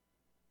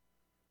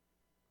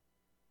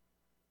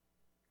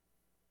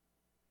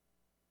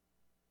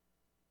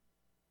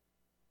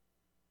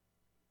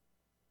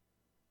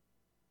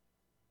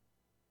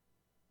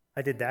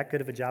 I did that good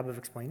of a job of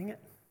explaining it?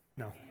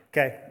 No.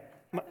 Okay.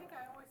 I think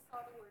I always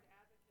saw the word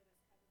advocate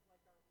as kind of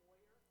like our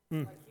lawyer, like he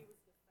was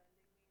defending me or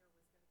was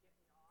going to get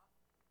me off,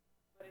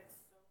 but it's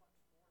so much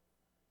more than that,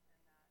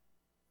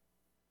 and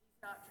that he's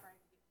not trying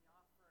to get me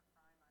off for a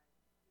crime I either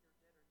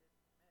did or didn't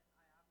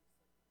commit.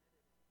 I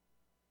obviously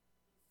committed it.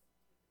 He's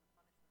taking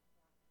the punishment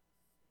for me.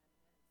 He's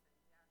standing in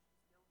and saying, yeah,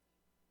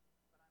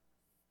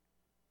 she's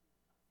guilty, but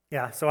I'm going to...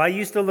 Yeah, so I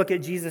used to look at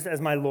Jesus as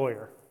my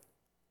lawyer.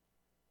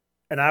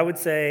 And I would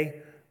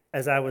say,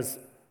 as I was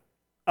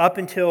up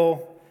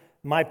until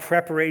my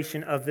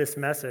preparation of this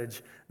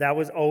message, that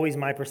was always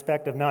my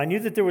perspective. Now, I knew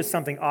that there was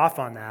something off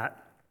on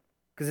that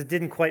because it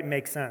didn't quite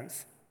make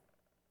sense.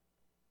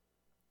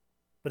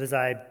 But as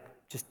I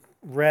just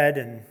read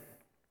and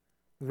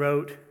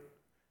wrote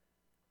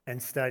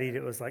and studied,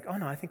 it was like, oh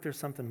no, I think there's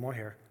something more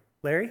here.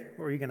 Larry, what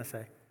were you going to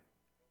say?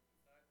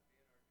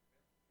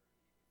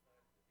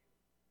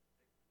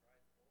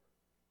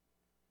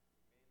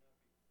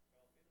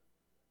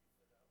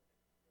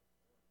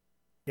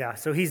 Yeah,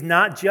 so he's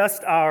not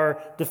just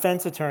our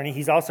defense attorney,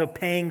 he's also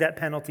paying that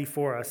penalty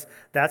for us.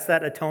 That's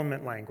that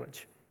atonement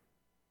language.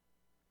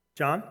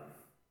 John?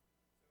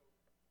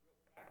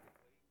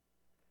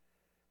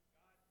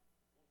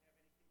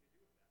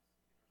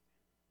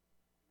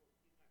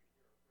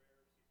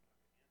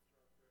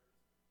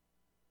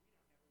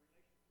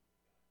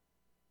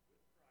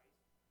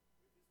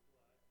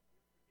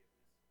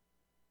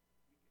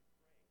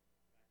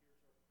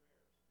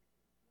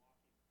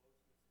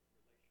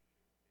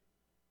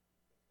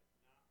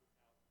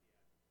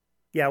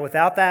 Yeah,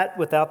 without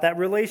that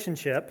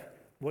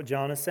relationship, what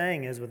John is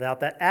saying is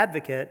without that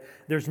advocate,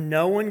 there's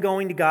no one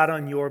going to God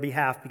on your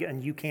behalf,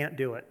 and you can't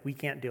do it. We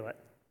can't do it.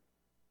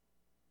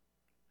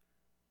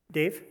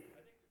 Dave?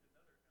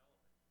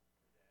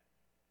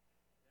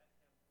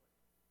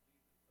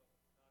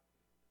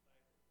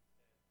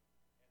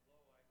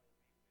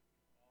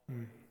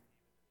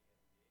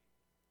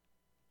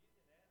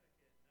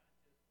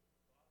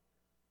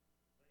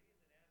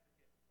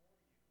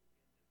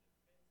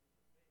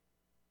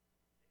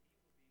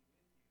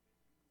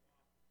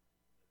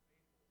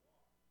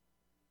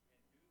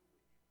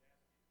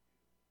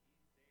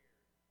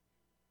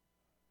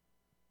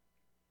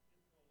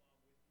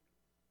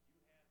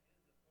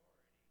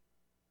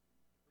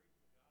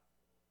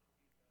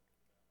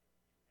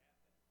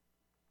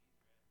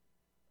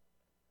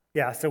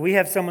 Yeah, so we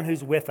have someone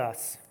who's with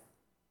us.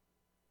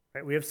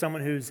 Right? We have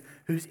someone who's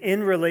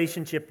in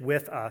relationship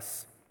with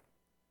us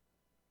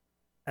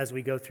as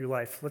we go through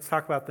life. Let's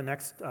talk about the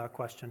next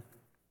question.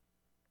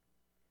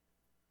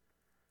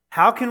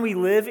 How can we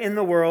live in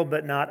the world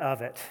but not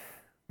of it?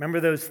 Remember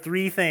those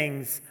three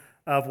things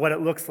of what it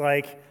looks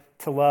like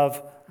to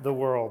love the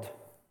world.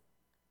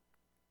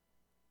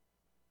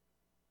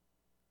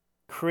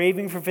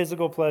 Craving for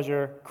physical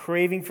pleasure,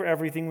 craving for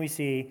everything we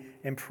see,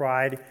 and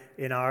pride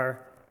in our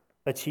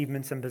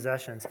achievements and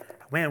possessions.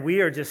 Man,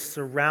 we are just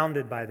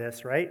surrounded by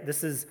this, right?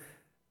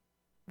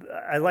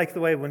 I like the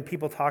way when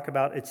people talk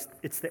about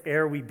it's the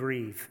air we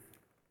breathe.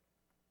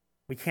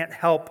 We can't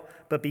help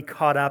but be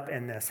caught up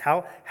in this.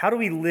 How do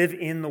we live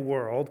in the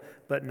world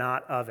but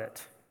not of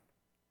it?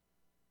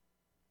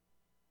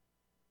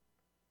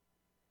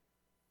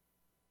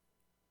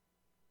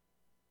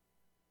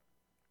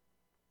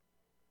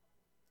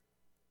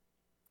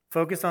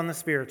 Focus on the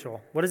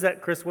spiritual. What is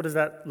that, Chris? What does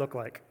that look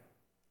like?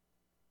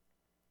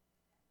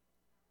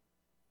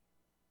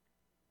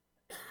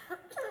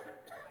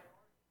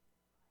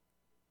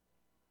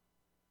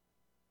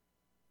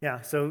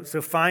 Yeah, so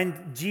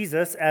find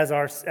Jesus as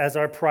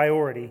our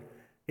priority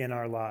in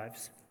our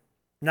lives.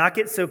 Not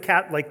get so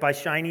by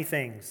shiny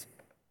things,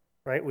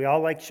 right? We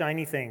all like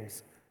shiny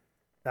things.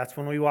 That's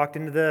when we walked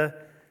into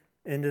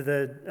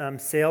the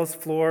sales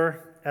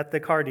floor at the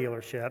car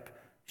dealership.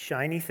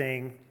 Shiny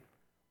thing.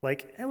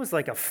 It was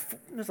like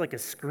a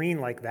screen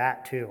like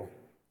that too.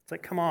 It's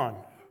like, come on,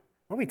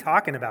 what are we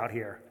talking about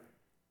here?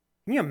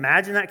 Can you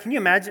imagine that? Can you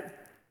imagine?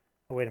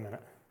 Oh, wait a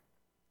minute.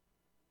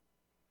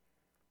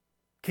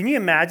 Can you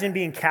imagine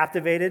being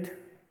captivated?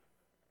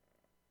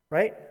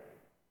 Right?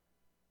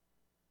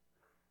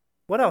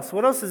 What else?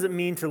 What else does it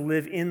mean to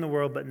live in the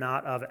world but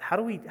not of it? How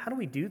do we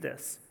do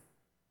this?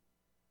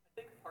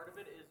 I think part of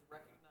it is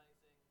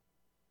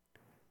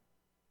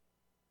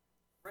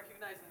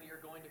recognizing that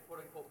you're going to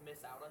quote unquote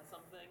miss out on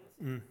some things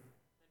and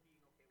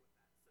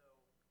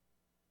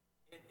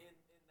being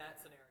okay with that.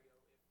 So in that scenario, if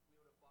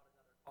we would have bought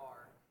another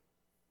car,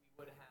 we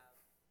would have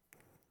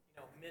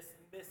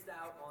missed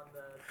out on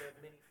the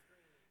mini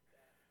screen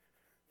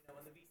that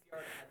when the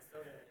VCR had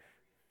soda in it.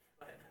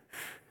 But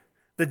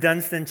The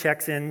Dunstan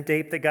checks in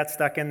tape that got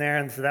stuck in there,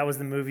 and so that was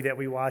the movie that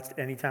we watched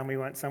anytime we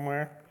went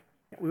somewhere.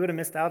 We would have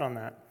missed out on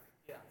that.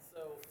 yeah,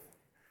 so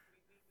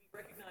we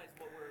recognize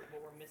what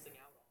we're missing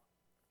out on.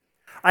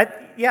 But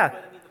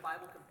I mean, the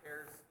Bible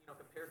compares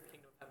the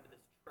kingdom of heaven to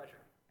this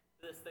treasure,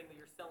 to this thing that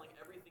you're selling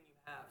everything you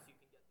have so you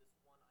can get this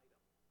one item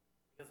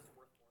because it's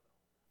worth more than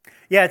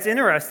all. Yeah, it's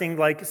interesting.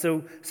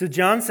 So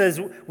John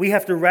says we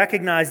have to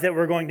recognize that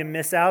we're going to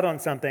miss out on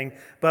something.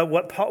 But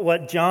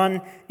what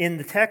John in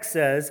the text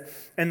says,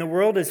 and the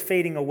world is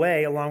fading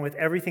away along with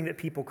everything that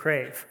people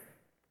crave.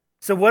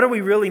 So what are we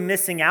really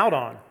missing out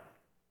on?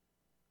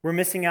 We're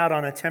missing out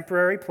on a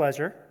temporary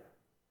pleasure,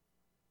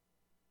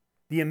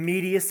 the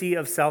immediacy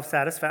of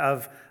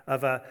self-satisfaction,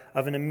 of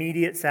an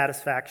immediate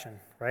satisfaction,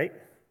 right?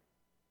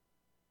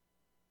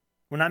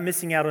 We're not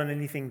missing out on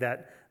anything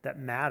that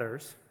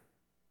matters.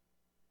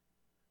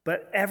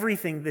 But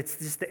everything that's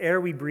just the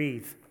air we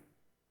breathe,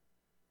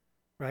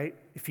 right?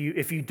 If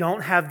you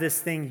don't have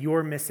this thing,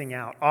 you're missing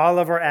out. All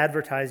of our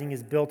advertising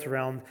is built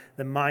around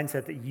the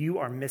mindset that you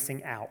are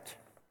missing out,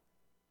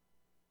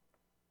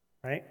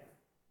 right?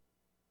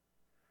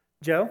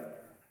 Joe?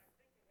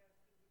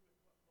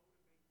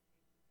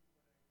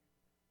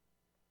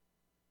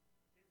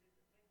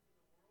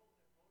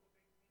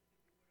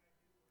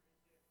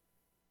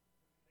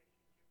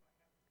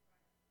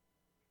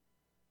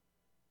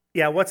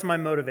 Yeah, what's my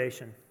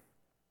motivation?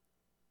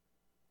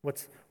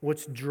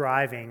 What's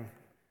driving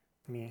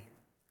me?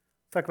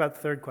 Let's talk about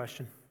the third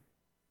question.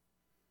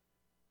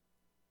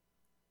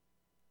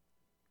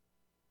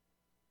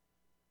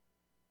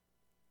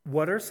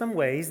 What are some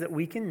ways that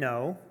we can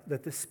know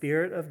that the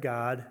Spirit of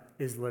God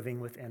is living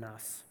within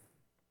us?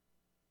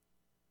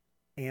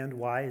 And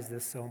why is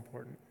this so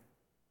important?